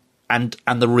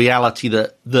the reality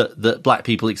that black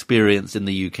people experience in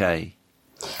the UK.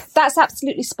 That's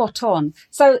absolutely spot on.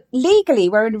 So legally,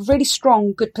 we're in a really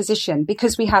strong, good position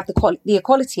because we have the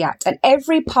Equality Act, and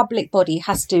every public body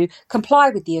has to comply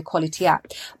with the Equality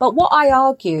Act. But what I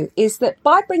argue is that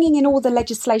by bringing in all the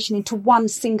legislation into one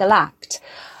single act,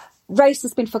 race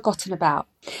has been forgotten about.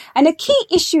 And a key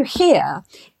issue here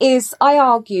is, I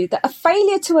argue, that a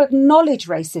failure to acknowledge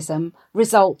racism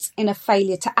results in a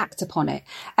failure to act upon it.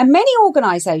 And many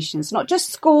organisations, not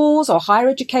just schools or higher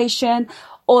education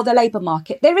or the labour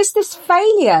market, there is this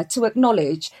failure to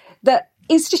acknowledge that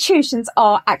institutions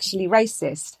are actually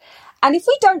racist. And if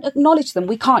we don't acknowledge them,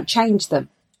 we can't change them.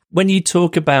 When you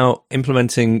talk about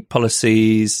implementing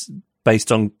policies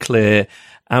based on clear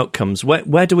outcomes,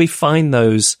 where do we find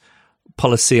those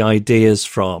policy ideas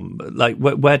from? Like,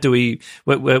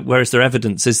 where is there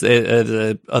evidence? Is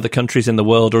there other countries in the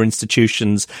world or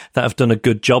institutions that have done a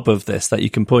good job of this that you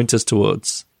can point us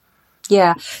towards?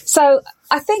 Yeah. So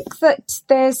I think that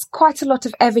there's quite a lot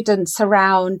of evidence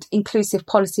around inclusive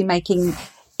policy making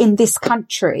in this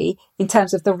country in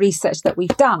terms of the research that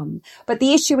we've done. But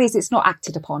the issue is it's not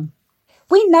acted upon.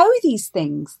 We know these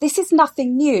things. This is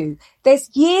nothing new. There's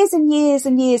years and years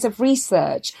and years of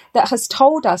research that has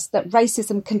told us that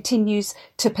racism continues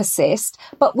to persist,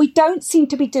 but we don't seem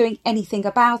to be doing anything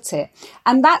about it.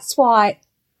 And that's why,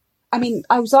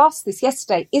 I was asked this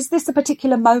yesterday, is this a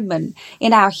particular moment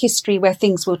in our history where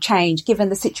things will change given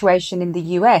the situation in the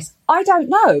US? I don't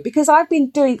know, because I've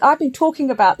been talking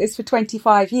about this for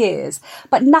 25 years,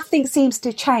 but nothing seems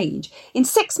to change. In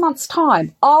 6 months'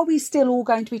 time, are we still all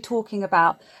going to be talking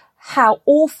about how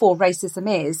awful racism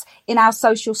is in our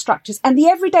social structures and the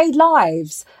everyday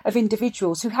lives of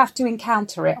individuals who have to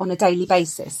encounter it on a daily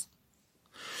basis.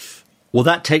 Well,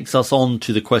 that takes us on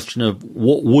to the question of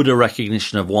what would a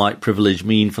recognition of white privilege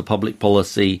mean for public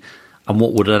policy, and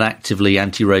what would an actively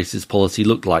anti-racist policy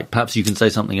look like? Perhaps you can say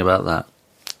something about that.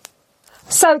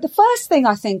 So the first thing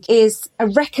I think is a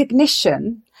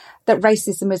recognition that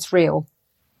racism is real.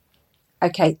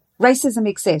 Okay, racism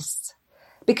exists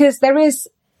because there is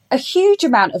a huge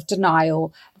amount of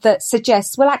denial that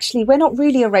suggests, well, actually, we're not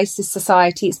really a racist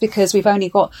society. It's because we've only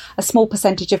got a small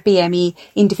percentage of BME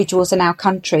individuals in our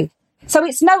country. So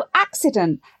it's no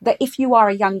accident that if you are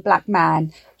a young black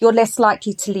man, you're less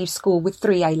likely to leave school with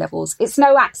 3 A-levels. It's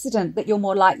no accident that you're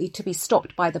more likely to be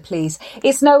stopped by the police.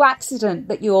 It's no accident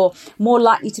that you're more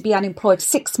likely to be unemployed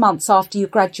 6 months after you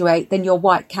graduate than your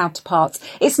white counterparts.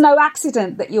 It's no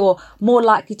accident that you're more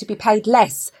likely to be paid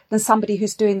less than somebody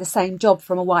who's doing the same job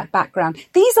from a white background.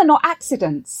 These are not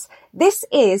accidents. This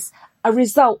is a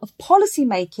result of policy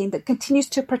making that continues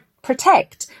to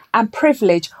protect and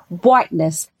privilege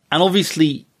whiteness. And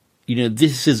obviously, you know,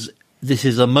 this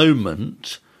is a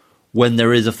moment when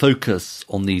there is a focus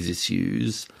on these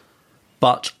issues,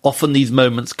 but often these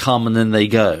moments come and then they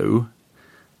go,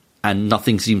 and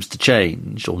nothing seems to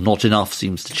change, or not enough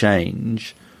seems to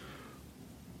change.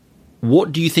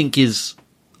 What do you think is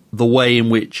the way in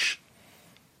which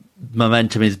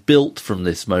momentum is built from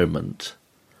this moment?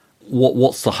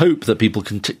 What's the hope that people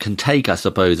can take, I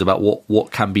suppose, about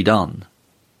what can be done?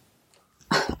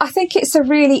 I think it's a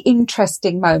really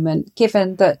interesting moment,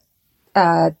 given that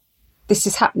this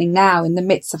is happening now in the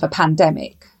midst of a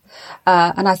pandemic.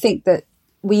 And I think that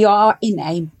we are in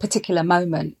a particular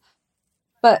moment.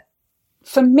 But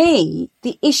for me,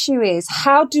 the issue is,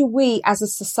 how do we as a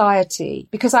society,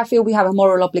 because I feel we have a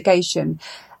moral obligation,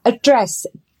 address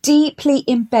deeply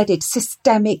embedded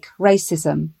systemic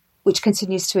racism, which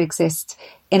continues to exist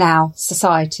in our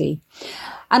society?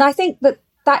 And I think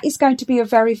that is going to be a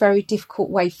very, very difficult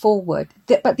way forward.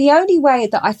 But the only way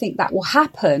that I think that will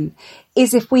happen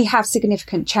is if we have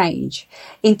significant change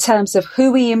in terms of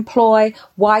who we employ,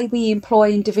 why we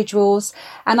employ individuals.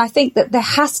 And I think that there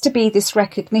has to be this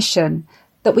recognition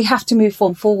that we have to move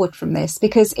forward from this,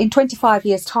 because in 25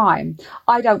 years' time,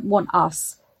 I don't want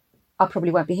us, I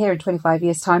probably won't be here in 25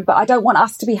 years' time, but I don't want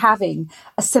us to be having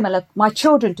my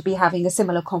children to be having a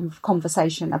similar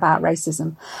conversation about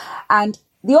racism. And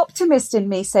the optimist in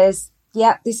me says,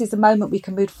 yeah, this is the moment we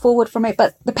can move forward from it.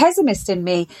 But the pessimist in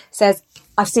me says,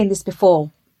 I've seen this before.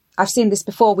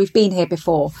 We've been here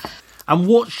before. And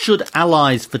what should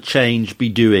Allies for Change be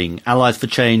doing? Allies for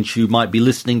Change who might be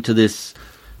listening to this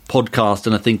podcast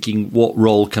and are thinking, what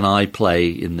role can I play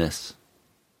in this?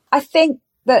 I think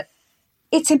that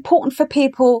it's important for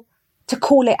people to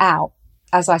call it out,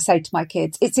 as I say to my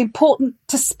kids. It's important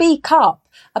to speak up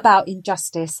about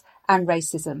injustice and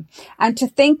racism, and to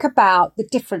think about the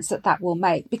difference that will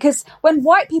make. Because when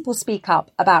white people speak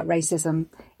up about racism,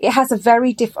 it has a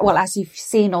very different, well, as you've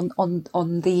seen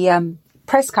on the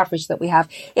press coverage that we have,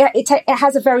 it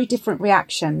has a very different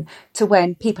reaction to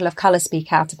when people of colour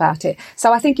speak out about it.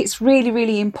 So I think it's really,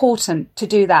 really important to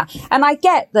do that. And I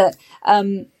get that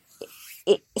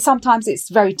sometimes it's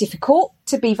very difficult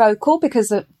to be vocal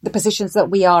because of the positions that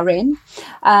we are in,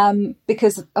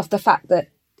 because of the fact that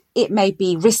it may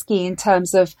be risky in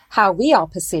terms of how we are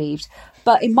perceived.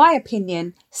 But in my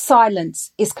opinion,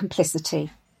 silence is complicity.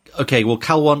 OK, well,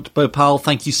 Kalwant Bhopal,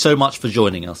 thank you so much for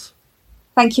joining us.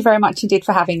 Thank you very much indeed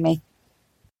for having me.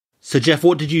 So, Jeff,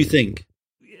 what did you think?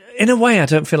 In a way, I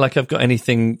don't feel like I've got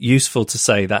anything useful to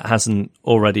say that hasn't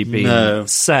already been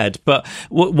said. But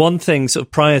one thing, sort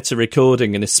of prior to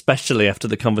recording, and especially after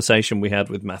the conversation we had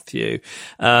with Matthew,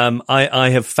 I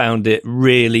have found it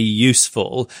really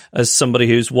useful as somebody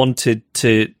who's wanted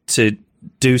to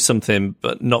do something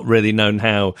but not really known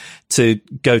how, to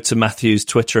go to Matthew's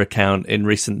Twitter account in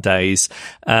recent days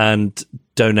and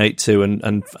donate to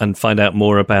and find out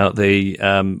more about the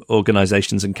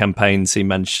organisations and campaigns he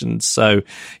mentioned. So,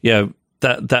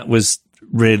 that was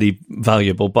really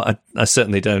valuable, but I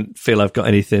certainly don't feel I've got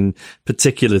anything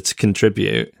particular to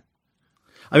contribute.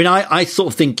 I mean, I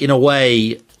sort of think, in a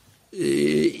way,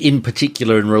 in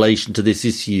particular in relation to this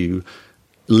issue,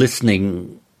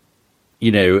 listening,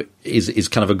 is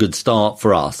kind of a good start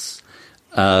for us,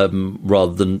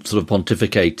 rather than sort of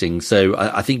pontificating. So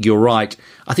I think you're right.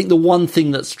 I think the one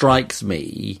thing that strikes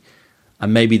me,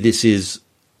 and maybe this is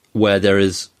where there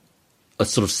is a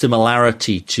sort of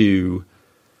similarity to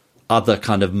other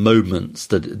kind of moments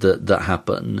that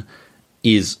happen,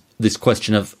 is this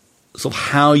question of sort of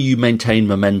how you maintain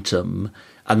momentum,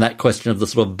 and that question of the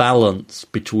sort of balance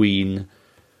between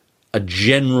a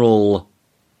general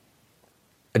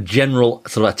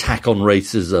sort of attack on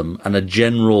racism and a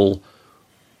general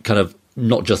kind of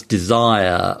not just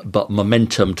desire but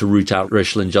momentum to root out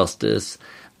racial injustice,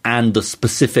 and the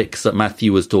specifics that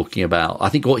Matthew was talking about. I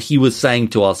think what he was saying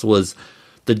to us was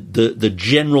the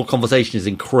general conversation is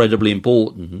incredibly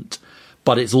important,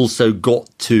 but it's also got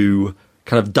to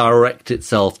kind of direct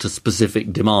itself to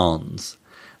specific demands.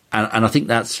 And I think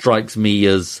that strikes me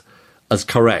as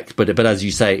correct. But as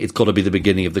you say, it's got to be the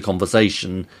beginning of the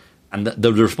conversation. And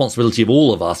the responsibility of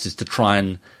all of us is to try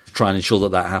and ensure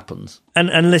that happens.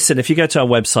 And listen, if you go to our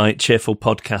website,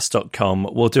 cheerfulpodcast.com,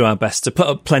 we'll do our best to put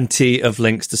up plenty of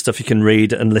links to stuff you can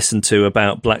read and listen to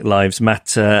about Black Lives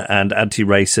Matter and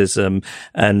anti-racism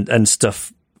and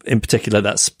stuff in particular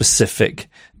that's specific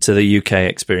to the UK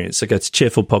experience. So go to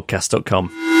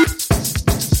cheerfulpodcast.com.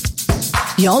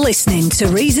 You're listening to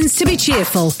Reasons to be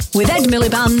Cheerful with Ed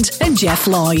Miliband and Jeff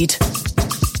Lloyd.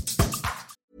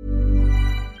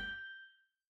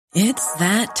 It's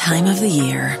that time of the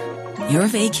year. Your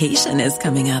vacation is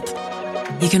coming up.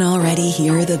 You can already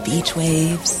hear the beach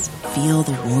waves, feel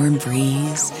the warm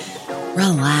breeze,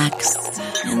 relax,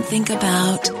 and think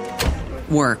about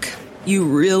work. You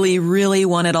really, really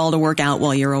want it all to work out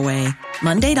while you're away.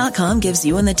 Monday.com gives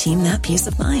you and the team that peace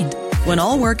of mind. When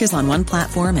all work is on one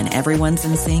platform and everyone's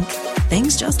in sync,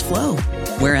 things just flow.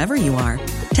 Wherever you are,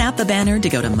 tap the banner to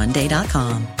go to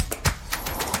Monday.com.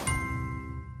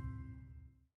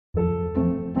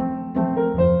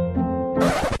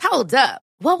 Hold up.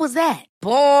 What was that?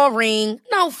 Boring.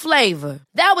 No flavor.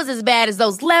 That was as bad as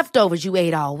those leftovers you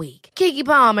ate all week. Keke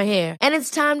Palmer here, and it's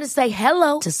time to say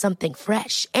hello to something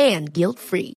fresh and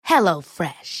guilt-free.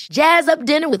 HelloFresh. Jazz up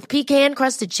dinner with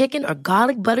pecan-crusted chicken or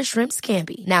garlic butter shrimp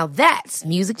scampi. Now that's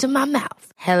music to my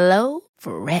mouth.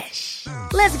 HelloFresh.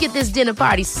 Let's get this dinner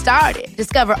party started.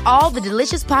 Discover all the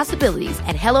delicious possibilities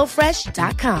at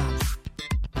HelloFresh.com.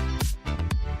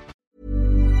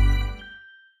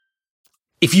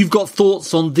 If you've got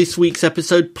thoughts on this week's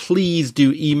episode, please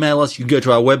do email us. You can go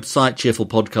to our website,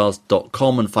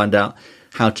 cheerfulpodcast.com, and find out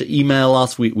how to email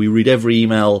us. We read every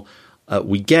email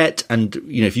we get. And,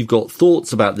 if you've got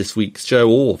thoughts about this week's show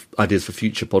or ideas for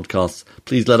future podcasts,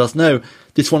 please let us know.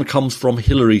 This one comes from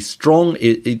Hilary Strong.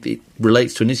 It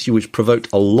relates to an issue which provoked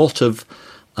a lot of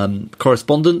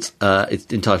correspondence.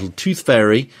 It's entitled Tooth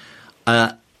Fairy.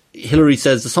 Hilary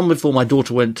says, the summer before my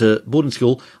daughter went to boarding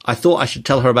school, I thought I should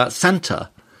tell her about Santa.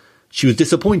 She was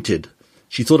disappointed.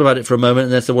 She thought about it for a moment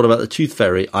and then said, what about the Tooth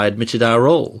Fairy? I admitted our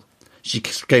role. She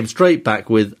came straight back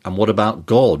with, and what about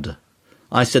God?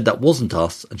 I said that wasn't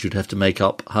us and she'd have to make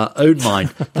up her own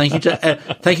mind. Thank you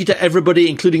to everybody,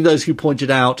 including those who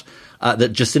pointed out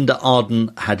that Jacinda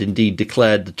Ardern had indeed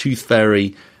declared the Tooth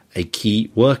Fairy a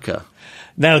key worker.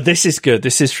 Now, this is good.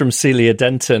 This is from Celia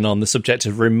Denton on the subject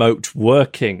of remote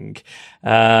working.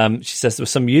 She says there were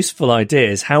some useful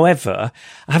ideas. However,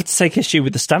 I have to take issue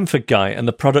with the Stanford guy and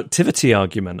the productivity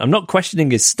argument. I'm not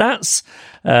questioning his stats,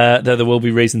 though there will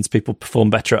be reasons people perform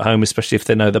better at home, especially if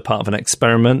they know they're part of an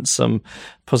experiment. Some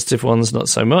positive ones, not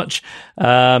so much.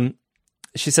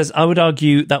 She says, I would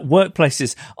argue that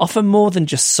workplaces offer more than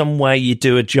just somewhere you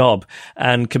do a job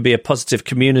and can be a positive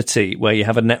community where you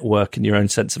have a network and your own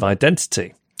sense of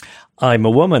identity. I'm a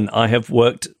woman. I have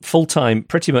worked full-time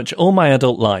pretty much all my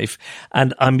adult life,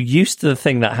 and I'm used to the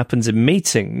thing that happens in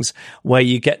meetings where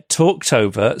you get talked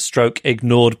over,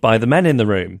 ignored by the men in the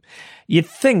room. You'd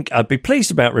think I'd be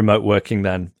pleased about remote working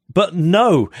then. But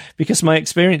no, because my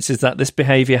experience is that this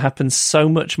behaviour happens so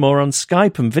much more on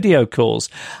Skype and video calls.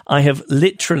 I have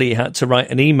literally had to write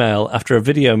an email after a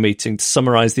video meeting to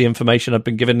summarise the information I've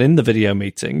been given in the video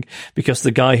meeting because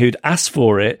the guy who'd asked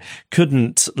for it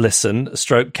couldn't listen,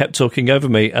 kept talking over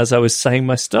me as I was saying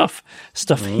my stuff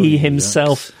he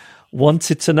himself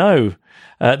wanted to know.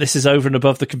 This is over and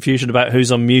above the confusion about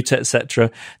who's on mute, etc.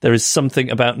 There is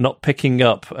something about not picking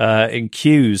up in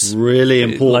cues. Really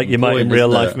important, like you might in real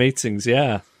life meetings.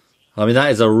 Yeah, I mean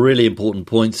that is a really important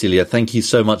point, Celia. Thank you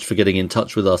so much for getting in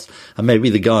touch with us. And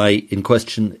maybe the guy in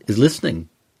question is listening.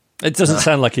 It doesn't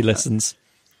sound like he listens.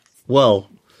 Well,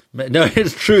 no,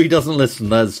 it's true. He doesn't listen.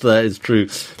 That is true.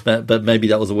 But maybe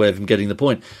that was a way of him getting the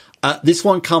point. This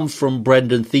one comes from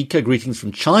Brendan Thika. Greetings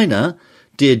from China.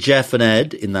 Dear Jeff and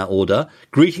Ed, in that order,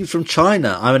 greetings from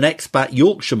China. I'm an expat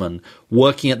Yorkshireman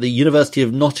working at the University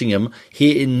of Nottingham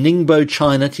here in Ningbo,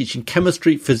 China, teaching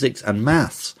chemistry, physics and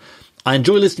maths. I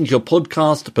enjoy listening to your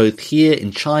podcast both here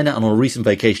in China and on a recent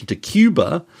vacation to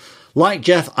Cuba. Like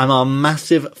Jeff, I'm a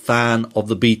massive fan of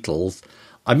the Beatles.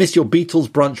 I missed your Beatles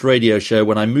Brunch radio show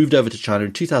when I moved over to China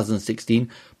in 2016,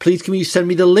 please can you send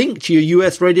me the link to your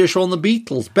US radio show on the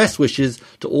Beatles? Best wishes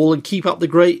to all and keep up the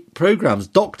great programmes.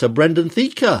 Dr. Brendan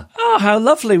Thieker. Oh, how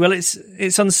lovely. Well, it's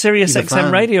on Sirius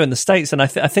XM radio in the States, and I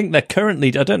think they're currently,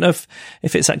 I don't know if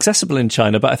it's accessible in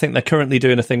China, but I think they're currently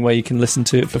doing a thing where you can listen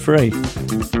to it for free.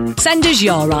 Send us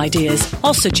your ideas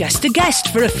or suggest a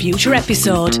guest for a future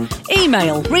episode.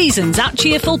 Email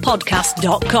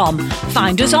reasons@cheerfulpodcast.com.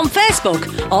 Find us on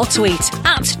Facebook or tweet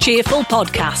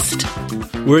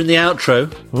 @cheerfulpodcast. We're in the outro.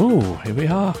 Ooh, here we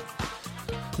are.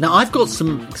 Now, I've got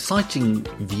some exciting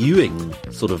viewing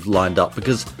sort of lined up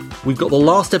because we've got the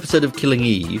last episode of Killing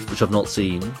Eve, which I've not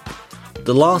seen.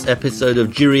 The last episode of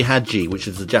Jiri Haji, which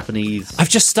is the Japanese... I've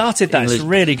just started that. English. It's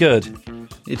really good.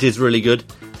 It is really good.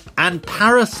 And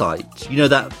Parasite, you know,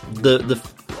 that the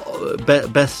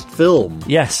best film.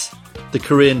 Yes. The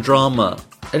Korean drama.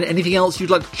 And anything else you'd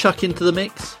like to chuck into the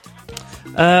mix?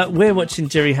 We're watching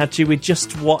Jiri Haji. We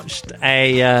just watched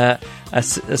a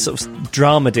sort of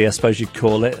dramedy, I suppose you'd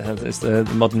call it. It's the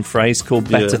modern phrase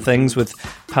called Better Things with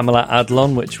Pamela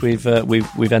Adlon, which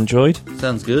we've enjoyed.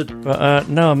 Sounds good. But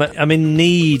no, I'm in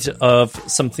need of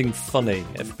something funny.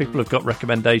 If people have got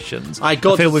recommendations, I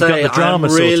feel we've got the drama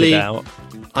sorted out.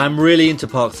 I'm really into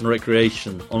Parks and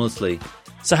Recreation, honestly.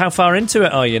 So how far into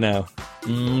it are you now?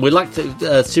 We like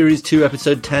Series 2,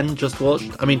 Episode 10, just watched.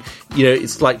 I mean, you know,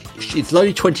 it's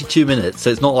only 22 minutes, so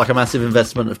it's not like a massive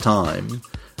investment of time.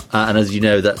 And as you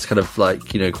know, that's kind of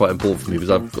like, you know, quite important for me because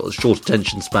I've got a short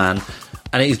attention span.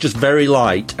 And it's just very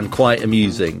light and quite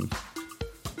amusing.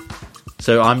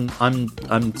 So I'm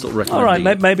sort of recommending. All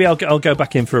right, maybe I'll go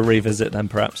back in for a revisit then,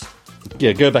 perhaps.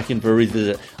 Yeah, go back in for a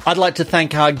revisit. I'd like to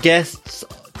thank our guests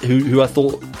who I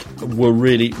thought were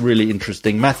really, really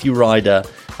interesting. Matthew Ryder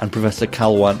and Professor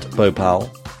Kalwant Bhopal.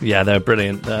 Yeah, they're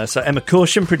brilliant. So Emma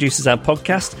Caution produces our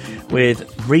podcast with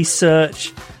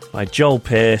research by Joel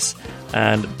Pearce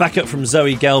and backup from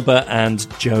Zoe Gelber and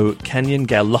Joe Kenyon.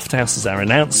 Gail Lofthouse is our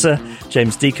announcer.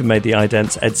 James Deacon made the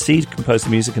idents. Ed Seed composed the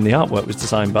music and the artwork was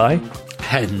designed by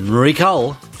Henry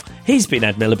Cull. He's been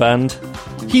Ed Miliband.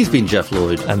 He's been Jeff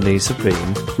Lloyd. And these have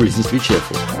been Reasons to be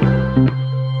Cheerful.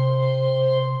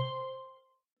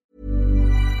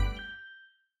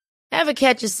 Ever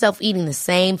catch yourself eating the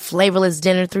same flavorless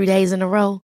dinner 3 days in a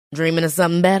row? Dreaming of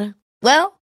something better?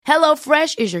 Well,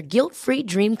 HelloFresh is your guilt-free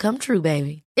dream come true,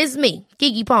 baby. It's me,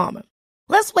 Keke Palmer.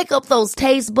 Let's wake up those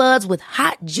taste buds with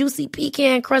hot, juicy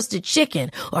pecan-crusted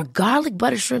chicken or garlic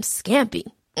butter shrimp scampi.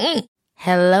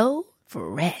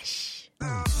 HelloFresh.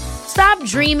 Stop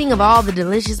dreaming of all the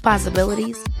delicious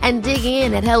possibilities and dig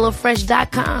in at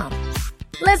HelloFresh.com.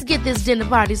 Let's get this dinner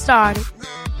party started.